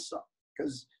deraisa,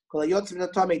 because kol hayotzim min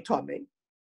hatamei tamei,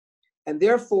 and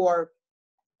therefore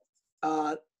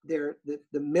the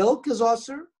milk is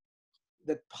usher,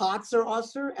 the pots are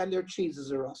usher, and their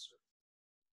cheeses are usher.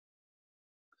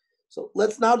 So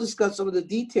let's now discuss some of the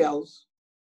details.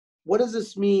 What does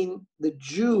this mean? The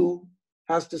Jew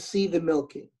has to see the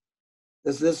milking.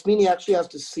 Does this mean he actually has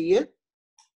to see it?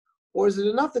 Or is it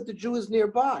enough that the Jew is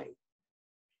nearby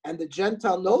and the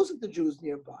Gentile knows that the Jew is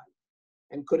nearby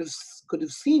and could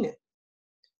have seen it,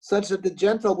 such that the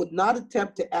Gentile would not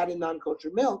attempt to add in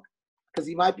non-kosher milk because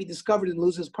he might be discovered and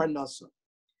lose his parnasa?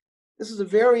 This is a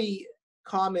very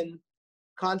common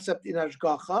concept in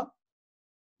Hashgacha,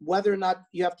 whether or not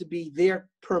you have to be there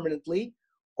permanently,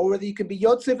 or whether you can be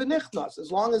yotze v'nichnas. As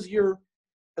long as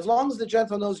the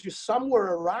Gentile knows you're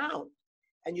somewhere around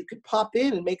and you could pop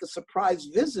in and make a surprise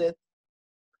visit,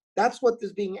 that's what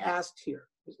is being asked here.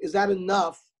 Is that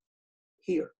enough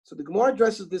here? So the Gemara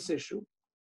addresses this issue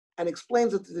and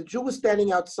explains that the Jew was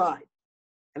standing outside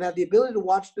and had the ability to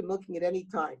watch the milking at any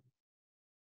time.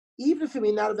 Even if he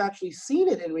may not have actually seen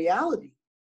it in reality,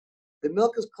 the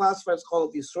milk is classified as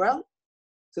cholav Yisrael,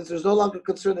 since there's no longer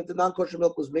concern that the non-kosher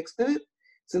milk was mixed in it,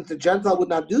 since the Gentile would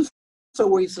not do so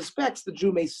where he suspects the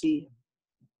Jew may see him.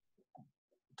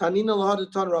 Tanina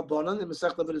lahadatan rabbanan in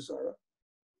Masech Avodah Zarah.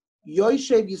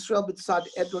 Yoshev Yisrael b'tzad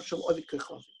edro shel ovid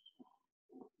kechav.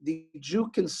 The Jew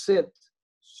can sit.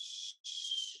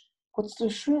 What's the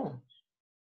shur?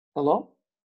 Hello?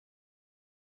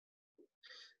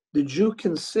 The Jew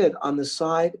can sit on the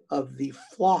side of the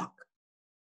flock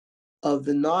of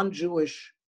the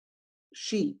non-Jewish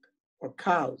sheep or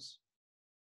cows,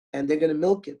 and they're going to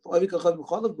milk it.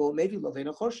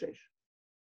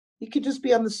 He could just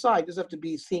be on the side. He doesn't have to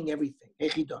be seeing everything.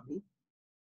 Echidami.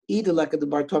 Either like the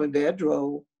Bartami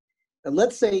Be'edro. And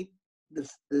let's say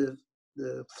the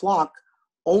flock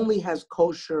only has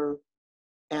kosher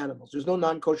animals. There's no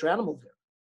non-kosher animal there.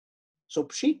 So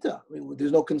pshita, I mean,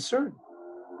 there's no concern.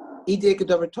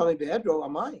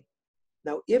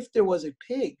 Now, if there was a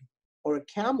pig or a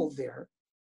camel there,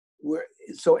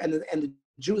 and the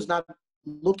Jew is not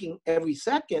looking every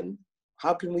second,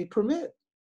 how can we permit?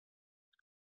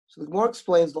 So the Gemara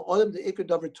explains the olam the ikar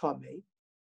davar tamei.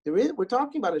 We're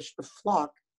talking about a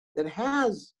flock that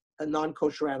has a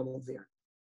non-kosher animal there.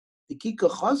 The kika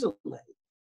chazale,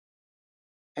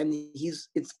 and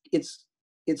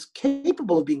it's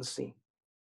capable of being seen.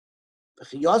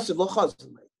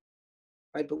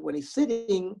 Right, but when he's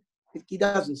sitting, he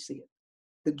doesn't see it.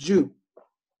 The Jew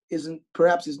is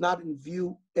not in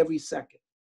view every second.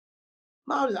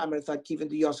 Since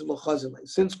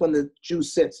when the Jew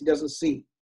sits, he doesn't see.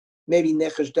 Maybe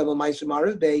nechesh devil ma'aser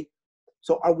ma'ariv bay.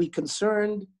 So are we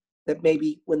concerned that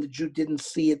maybe when the Jew didn't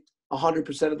see it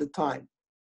 100% of the time,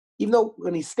 even though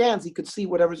when he stands he could see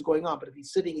whatever's going on, but if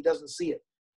he's sitting he doesn't see it,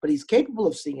 but he's capable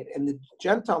of seeing it, and the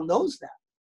Gentile knows that.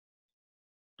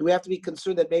 Do we have to be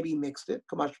concerned that maybe he mixed it?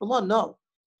 Kamash Malon, no.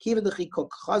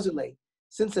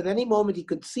 Since at any moment he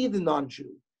could see the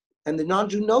non-Jew, and the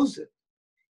non-Jew knows it.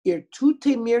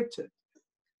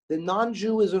 The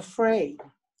non-Jew is afraid.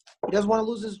 He doesn't want to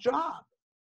lose his job.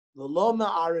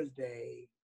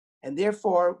 And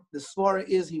therefore, the svara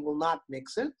is he will not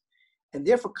mix it. And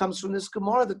therefore comes from this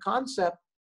Gemara the concept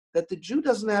that the Jew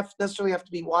doesn't necessarily have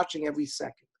to be watching every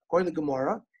second. According to the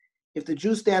Gemara, if the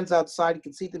Jew stands outside, he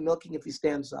can see the milking if he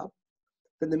stands up.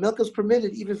 Then the milk is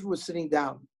permitted even if he was sitting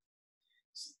down.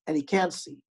 And he can't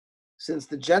see, since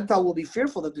the Gentile will be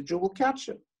fearful that the Jew will catch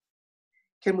him.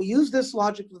 Can we use this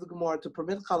logic of the Gemara to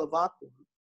permit chalavakum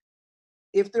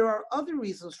if there are other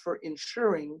reasons for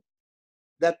ensuring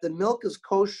that the milk is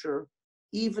kosher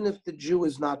even if the Jew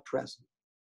is not present?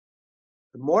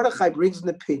 The Mordechai brings an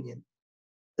opinion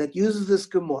that uses this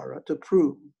Gemara to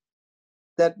prove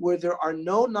that where there are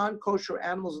no non-kosher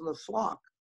animals in the flock,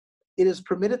 it is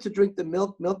permitted to drink the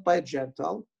milk by a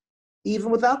Gentile,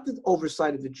 even without the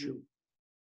oversight of a Jew.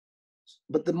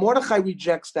 But the Mordechai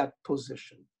rejects that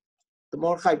position. The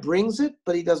Mordechai brings it,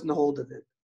 but he doesn't hold of it.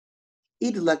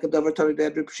 He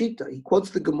quotes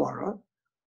the Gemara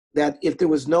that if there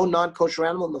was no non-kosher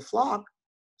animal in the flock,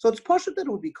 so it's poshut that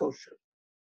it would be kosher.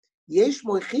 Yesh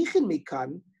moichichin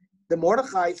mikan, the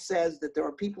Mordechai says that there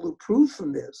are people who prove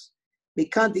from this.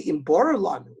 Mikan the imbora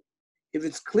lanu, if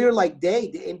it's clear like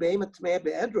day, the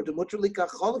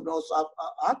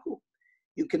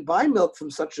you can buy milk from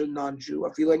such a non-Jew,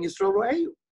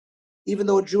 even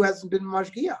though a Jew hasn't been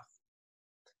mashgiach.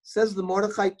 Says the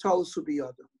Mordechai Tos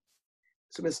Subiyada.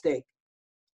 It's a mistake.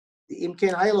 The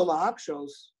Imken Hayalala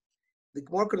shows the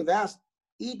Gemara could have asked,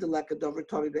 if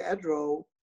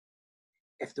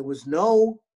there was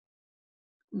no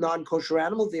non-kosher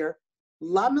animal there,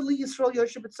 why did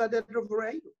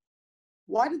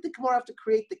the Gemara have to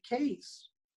create the case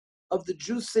of the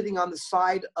Jew sitting on the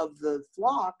side of the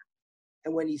flock,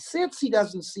 and when he sits, he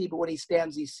doesn't see, but when he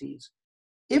stands, he sees?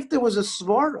 If there was a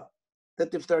svara,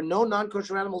 that if there are no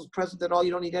non-kosher animals present at all,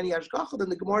 you don't need any hashgacha, then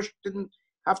the Gemara didn't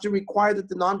have to require that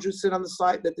the non-Jew sit on the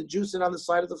side, that the Jew sit on the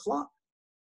side of the flock.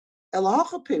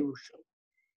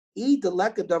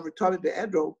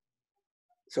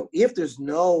 So if there's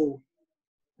no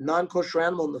non-kosher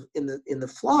animal in the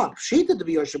flock,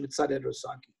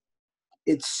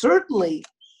 it's certainly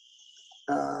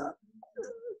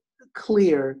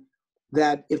clear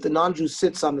that if the non-Jew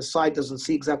sits on the side, doesn't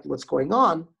see exactly what's going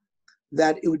on,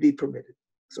 that it would be permitted.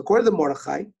 So according to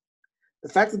Mordechai, the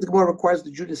fact that the Gemara requires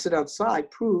the Jew to sit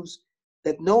outside proves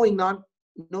that knowing no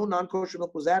non-kosher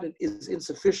milk was added is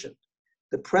insufficient.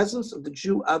 The presence of the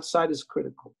Jew outside is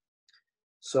critical.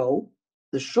 So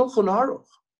the Shulchan Aruch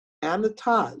and the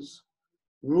Taz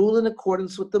rule in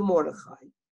accordance with the Mordechai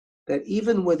that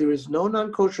even where there is no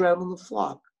non-kosher animal in the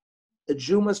flock, a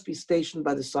Jew must be stationed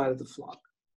by the side of the flock.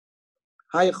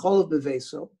 Hayachol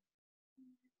beveso.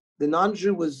 The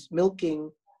non-Jew was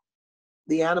milking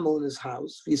the animal in his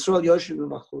house. Yisrael Yoshev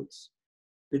b'machutz.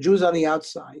 The Jew is on the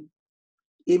outside.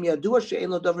 Im yadua she'en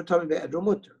lo davar tamei be'edro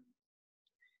muter.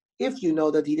 If you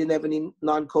know that he didn't have any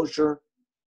non-kosher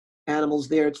animals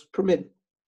there, it's permitted.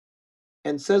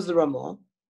 And says the Ramah,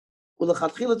 the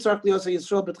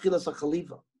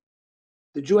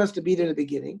Jew has to be there in the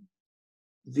beginning.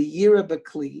 V'yira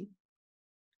b'kli,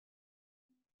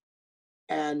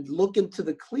 and look into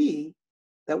the kli,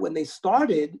 that when they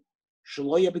started,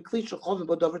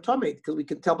 because we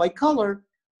can tell by color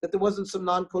that there wasn't some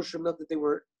non-kosher milk that they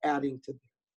were adding to them.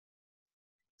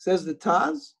 Says the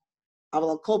Taz,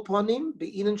 aval kol ponim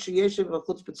be'inan sheyeshev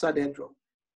v'chutz b'tzad edro.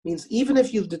 Means even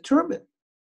if you've determined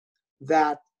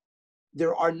that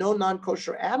there are no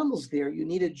non-kosher animals there, you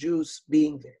need a Jew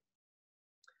being there.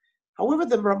 However,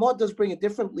 the Ramah does bring a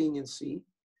different leniency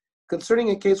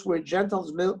concerning a case where a Gentile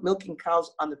is milking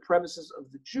cows on the premises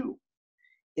of the Jew.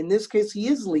 In this case, he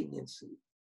is leniency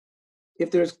if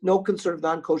there's no concern of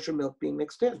non-kosher milk being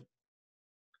mixed in.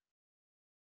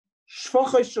 The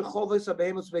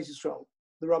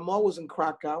Ramah was in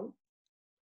Krakow.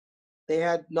 They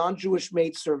had non-Jewish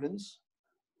maidservants.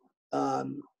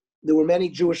 There were many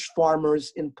Jewish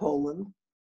farmers in Poland.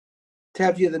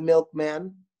 Tevye, the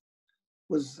milkman,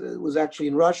 was actually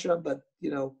in Russia, but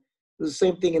it was the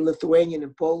same thing in Lithuania and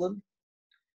in Poland.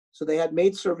 So they had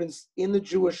maidservants in the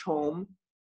Jewish home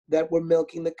that were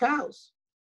milking the cows,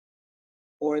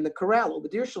 or in the corral over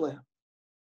Dir Shalem.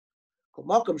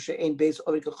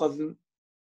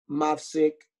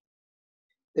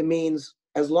 That means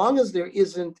as long as there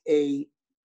isn't a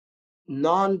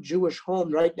non-Jewish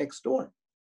home right next door,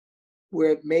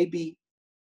 where maybe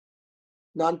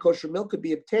non-kosher milk could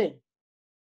be obtained,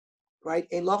 right?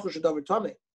 You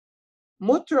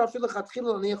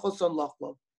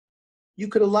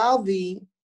could allow the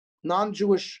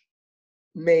non-Jewish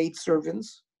maid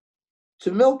servants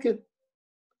to milk it,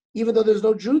 even though there's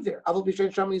no Jew there.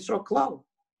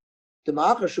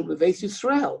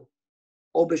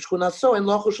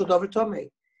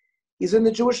 He's in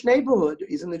the Jewish neighborhood,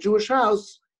 he's in the Jewish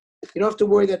house. You don't have to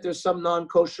worry that there's some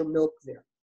non-kosher milk there.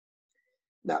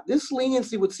 Now, this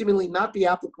leniency would seemingly not be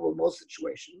applicable in most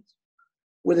situations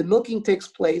where the milking takes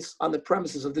place on the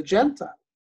premises of the Gentile.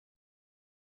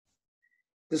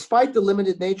 Despite the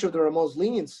limited nature of the Ramah's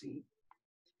leniency,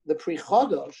 the Pri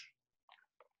Chodosh,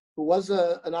 who was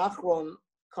an Achron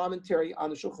commentary on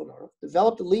the Shulchan Aruch,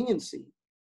 developed a leniency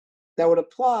that would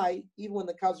apply even when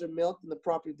the cows are milked in the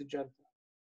property of the Gentile.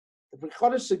 The Pri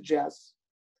Chodosh suggests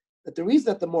that the reason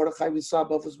that the Mordechai we saw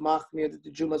above was machmir, that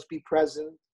the Jew must be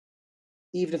present,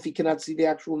 even if he cannot see the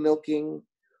actual milking,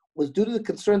 was due to the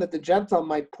concern that the Gentile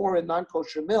might pour in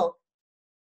non-kosher milk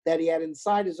that he had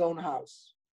inside his own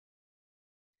house.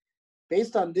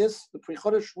 Based on this, the Pri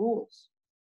Chodosh rules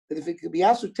that if it could be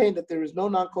ascertained that there is no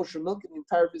non-kosher milk in the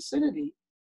entire vicinity,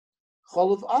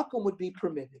 cholav akum would be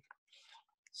permitted.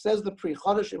 Says the Pri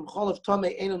Chodosh, im cholav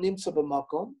tameh eino nimtza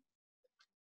b'makom.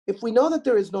 If we know that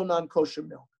there is no non-kosher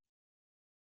milk,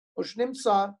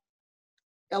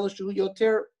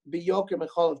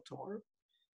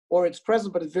 or it's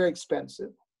present but it's very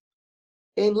expensive,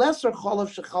 there's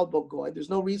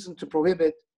no reason to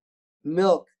prohibit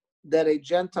milk that a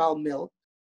Gentile milked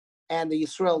and the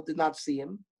Yisrael did not see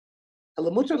him.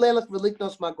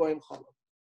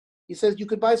 He says you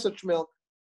could buy such milk.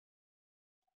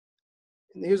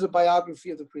 And here's a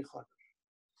biography of the Pri Chodosh.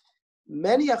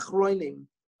 Many Achronim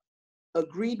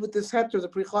agreed with this hector of the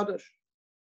Pri Chodosh,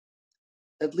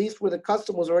 at least where the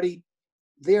custom was already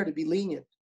there to be lenient,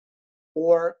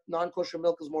 or non-kosher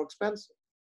milk is more expensive.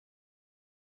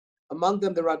 Among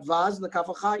them, the Radvaz and the Kaf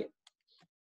HaChaim.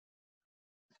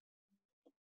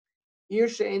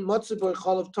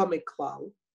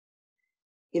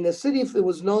 In a city, if it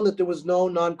was known that there was no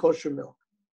non-kosher milk,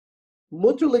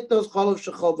 you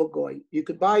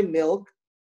could buy milk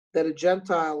that a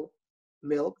Gentile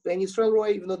milk, and Yisrael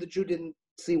Roy, even though the Jew didn't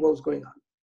see what was going on.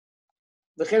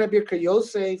 V'chen abirka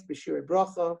Yosef b'shirei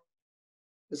bracha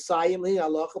v'sayim li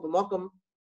halacha b'makom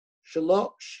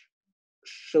shelo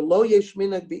yesh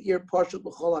minhag be'ir parshut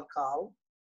l'chol hakal.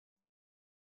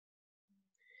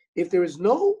 If there is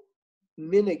no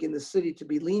minhag in the city to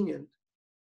be lenient,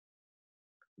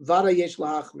 vada yesh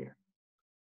lahachmir.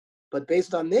 But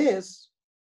based on this,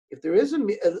 if there is a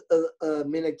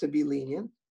minhag to be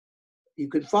lenient, you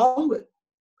could follow it.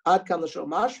 Ad kan l'shol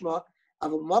mashma.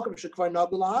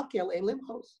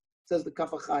 Says the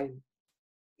Kaf HaChaim.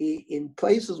 In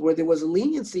places where there was a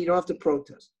leniency, you don't have to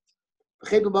protest.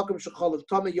 And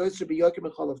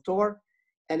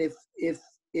if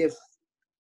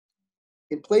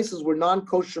in places where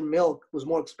non-kosher milk was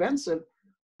more expensive,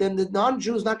 then the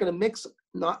non-Jew is not going to mix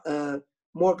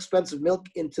more expensive milk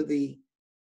into the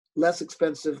less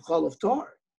expensive chol of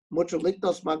Torah.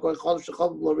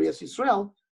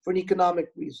 For an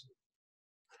economic reason.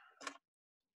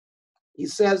 He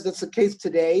says that's the case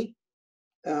today.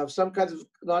 Some kinds of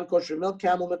non-kosher milk,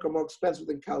 camel milk, are more expensive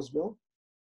than cow's milk.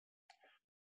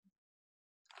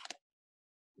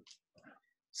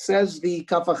 Says the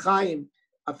Kaf HaChaim,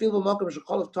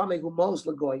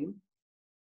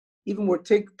 even where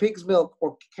pig's milk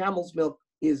or camel's milk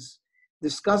is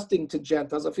disgusting to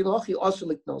Gentiles,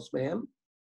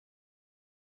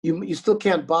 you still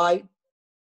can't buy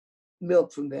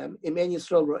milk from them. Imen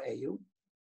Yisrael ro'eyu.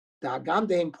 Da'agam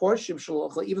deim porshim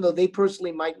shalocha, even though they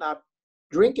personally might not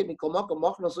drink it, mikol makom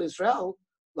mochnos Israel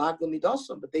laglam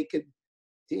midosam, but they could,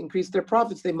 to increase their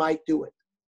profits, they might do it.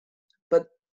 But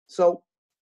so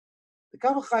the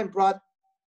Kaf HaChaim brought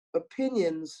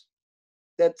opinions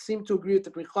that seemed to agree with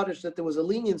the Pri Chodesh that there was a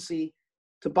leniency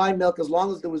to buy milk as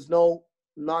long as there was no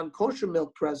non-kosher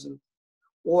milk present,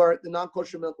 or the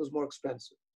non-kosher milk was more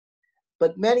expensive.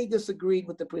 But many disagreed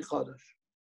with the Pri Chodesh,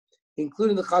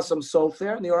 including the Chasam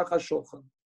Sofer and the Aruch HaShulchan.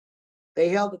 They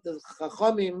held that the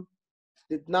Chachamim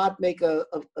did not make a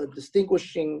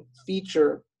distinguishing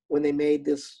feature when they made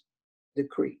this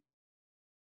decree.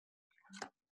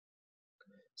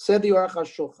 Said the Aruch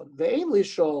HaShulchan, Ve'ein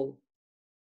lishol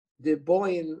de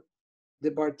boin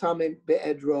de bartame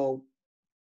be'edro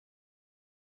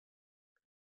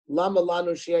lama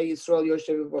lanu shea Yisrael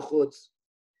yoshev b'chutz.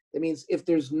 That means if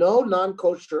there's no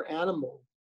non-kosher animal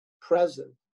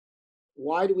present,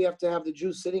 why do we have to have the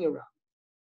Jews sitting around?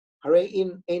 Harei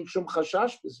ein shum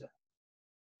chashash b'zeh.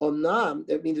 Omnam,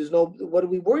 that means there's no, what are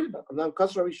we worried about? Omnam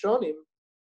kasra rishonim,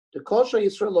 the kol shea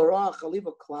Yisrael lo ro'ah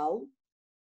chaliva klal.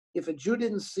 If a Jew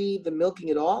didn't see the milking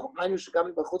at all, that's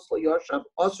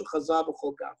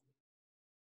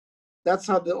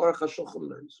how the Aruch HaShulchan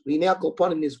learns.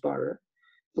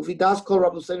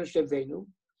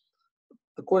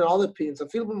 According to all opinions,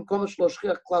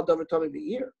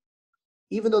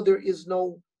 even though there is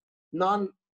no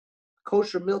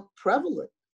non-kosher milk prevalent,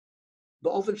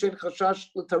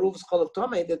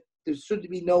 that there should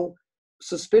be no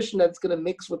suspicion that it's going to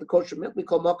mix with the kosher milk, we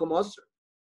call makom osur.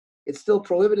 It's still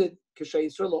prohibited if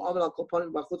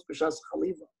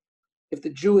the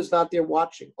Jew is not there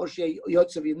watching. Like I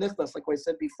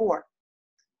said before,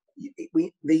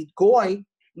 the goy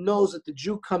knows that the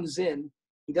Jew comes in.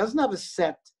 He doesn't have a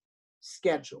set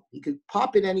schedule. He could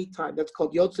pop in any time. That's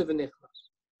called yotzev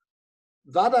v'nichnas.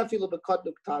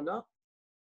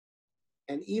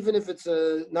 And even if it's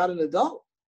not an adult,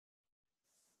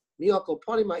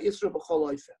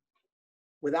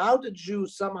 without a Jew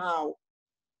somehow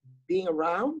being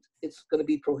around, it's going to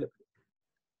be prohibited.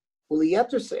 He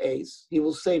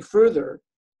will say further,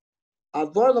 the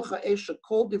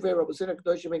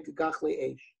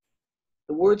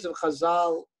words of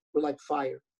Chazal were like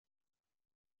fire.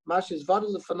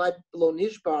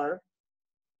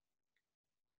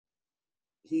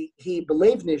 He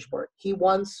believed Nishbar. He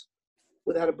once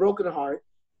had a broken heart.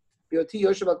 He was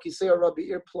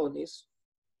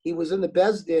in the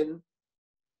Bezdin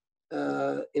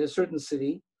in a certain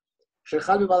city.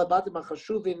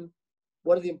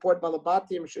 One of the important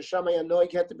Balabatim,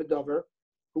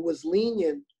 who was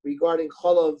lenient regarding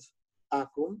Cholov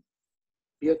Akum,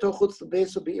 when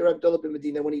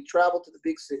he traveled to the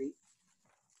big city.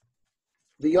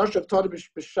 The Yoshev taught him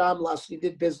B'Sham, he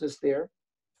did business there.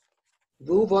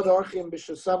 They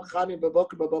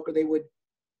would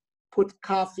put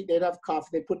coffee, they'd have coffee,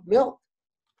 they put milk.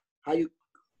 How you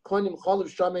call him Cholov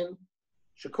Shamin,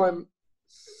 Shekoim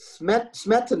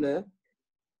Smetana,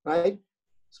 right?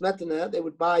 Smetana, they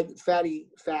would buy fatty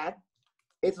fat.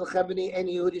 That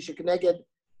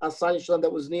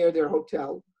was near their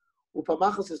hotel.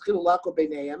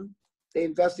 They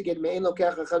investigated. Where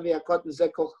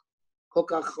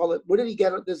did he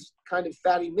get this kind of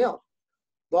fatty milk?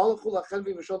 I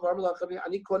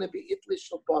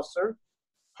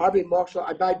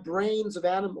buy brains of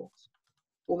animals.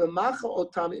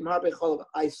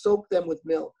 I soak them with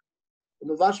milk.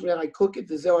 I cook it.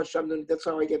 That's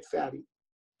how I get fatty.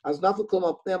 So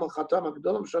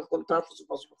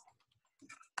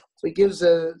he gives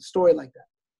a story like that.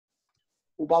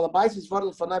 There are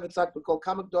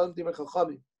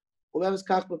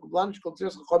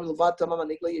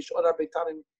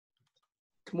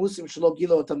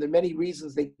many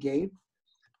reasons they gave.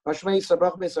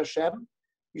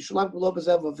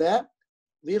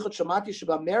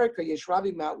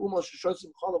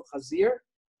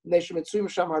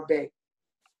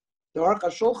 The Aruch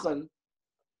HaShulchan,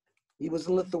 he was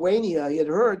in Lithuania. He had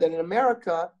heard that in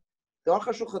America, the Aruch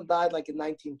HaShulchan died like in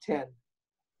 1910.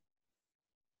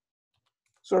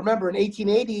 So remember, in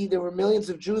 1880, there were millions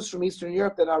of Jews from Eastern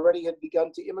Europe that already had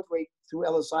begun to immigrate through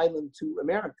Ellis Island to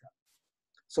America.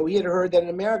 So he had heard that in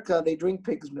America, they drink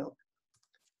pig's milk.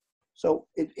 So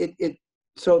according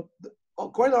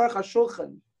to Aruch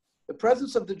HaShulchan, the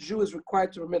presence of the Jew is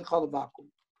required to permit chalav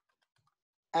vacuum.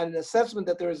 And an assessment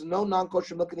that there is no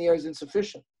non-kosher milk in the area is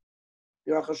insufficient.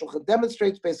 The Aruch HaShulchan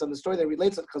demonstrates, based on the story that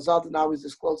relates that Chazal did not always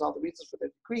disclose all the reasons for their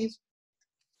decrees,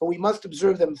 but we must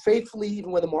observe them faithfully,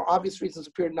 even when the more obvious reasons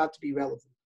appear not to be relevant.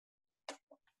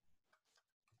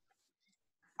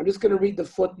 I'm just going to read the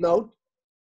footnote.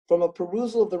 From a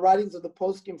perusal of the writings of the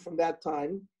poskim from that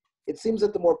time, it seems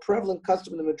that the more prevalent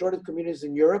custom in the majority of communities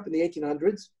in Europe in the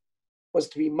 1800s was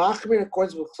to be machmir in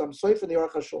accordance with some soif and the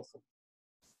Aruch HaShulchan.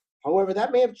 However,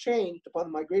 that may have changed upon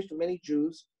the migration of many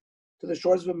Jews to the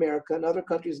shores of America and other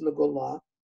countries in the Golah,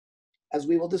 as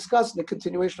we will discuss in the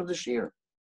continuation of this year.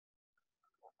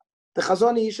 The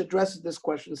Chazon Ish addresses this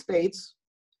question, states,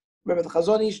 remember the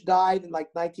Chazon Ish died in like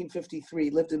 1953,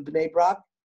 lived in Bnei Brak,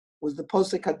 was the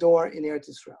Posek Hador in Eretz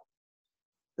Yisrael.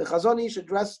 The Chazon Ish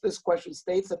addresses this question,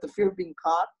 states that the fear of being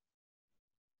caught,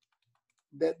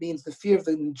 that means the fear of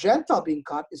the Gentile being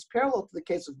caught, is parallel to the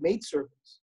case of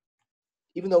maidservants,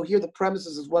 even though here the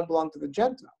premises is one belong to the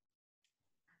Gentile.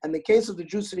 And the case of the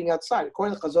Jew sitting outside,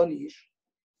 according to Chazon Ish,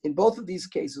 in both of these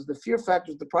cases, the fear factor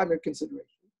is the primary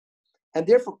consideration. And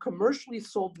therefore, commercially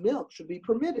sold milk should be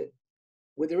permitted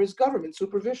where there is government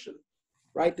supervision,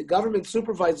 right? The government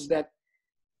supervises that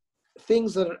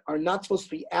things that are not supposed to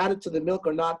be added to the milk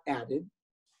are not added.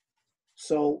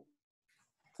 So,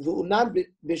 that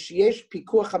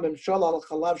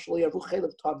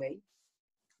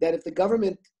if the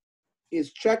government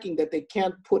is checking that they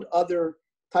can't put other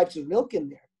types of milk in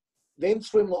there,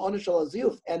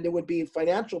 and there would be a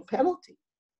financial penalty.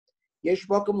 This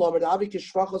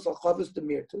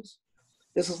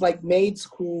is like maids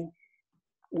who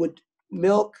would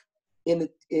milk in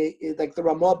like the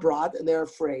Ramah broad, and they're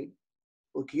afraid.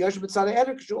 Similar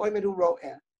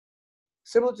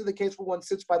to the case where one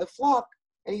sits by the flock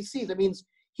and he sees. That means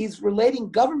he's relating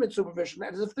government supervision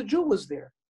as if the Jew was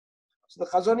there. So the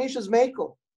Chazon Ish is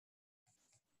Mekel.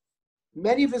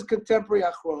 Many of his contemporary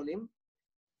Achronim,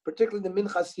 particularly the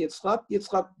Minchas Yitzchak,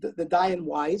 the Dayan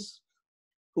Wise,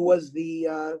 who was the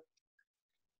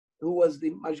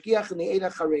Mashgiach in the Eida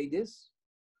Charedis.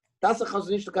 Das a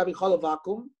Chazon Ish l'gabi chol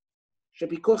havakum,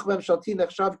 shepikuach memshalti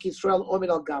nechshav ki Yisrael omed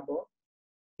al gabo.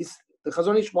 The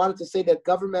Chazon Ish wanted to say that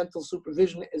governmental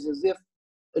supervision is as if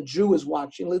a Jew is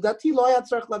watching. He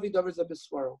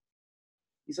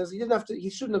says he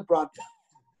shouldn't have brought that.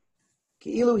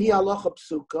 Ki'ilu hi halacha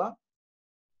psuka,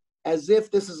 as if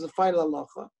this is the final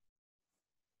halacha.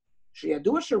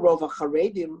 Sheyadu sherov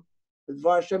hacharedim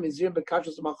b'dvar Hashem izrim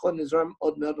b'kashos machon nizram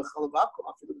od me'od b'chal havakum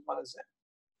afilu b'zman hazeh.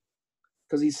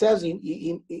 Because he says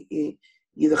the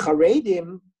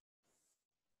charedim.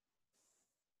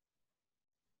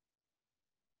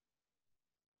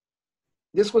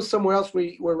 This was somewhere else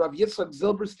where Rav Yitzchak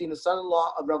Zilberstein, the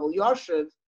son-in-law of Rav Elyashiv,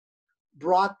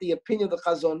 brought the opinion of the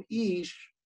Chazon Ish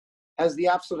as the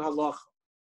absolute halacha.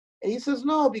 And he says,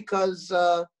 no, because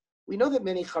we know that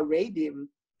many Charedim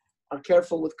are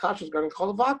careful with kashrus regarding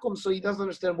chol vakum, so he doesn't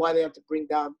understand why they have to bring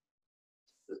down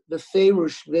the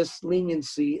ferush, this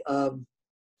leniency of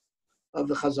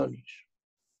the Chazon Ish.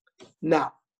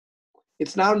 Now,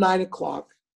 it's now 9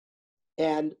 o'clock.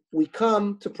 And we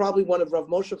come to probably one of Rav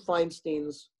Moshe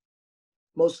Feinstein's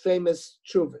most famous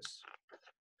tshuvas.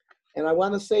 And I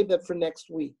want to save that for next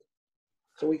week,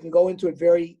 so we can go into it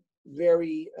very,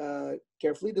 very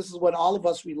carefully. This is what all of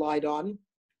us relied on.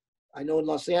 I know in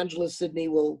Los Angeles, Sydney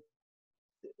will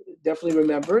definitely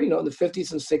remember, in the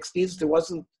 50s and 60s, there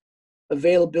wasn't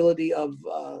availability of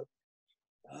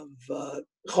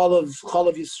Chol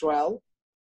of Yisrael.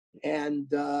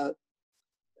 And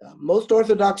most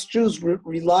Orthodox Jews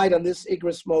relied on this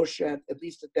Igros Moshe, at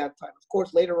least at that time. Of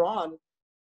course, later on,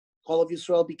 Chol of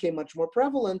Yisrael became much more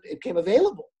prevalent. It became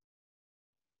available,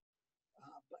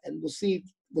 and we'll see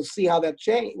how that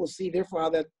changed. We'll see, therefore, how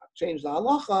that changed the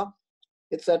halacha,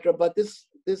 etc. But this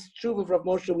tshuva of Rav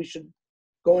Moshe we should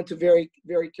go into very,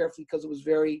 very carefully because it was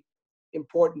very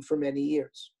important for many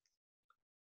years.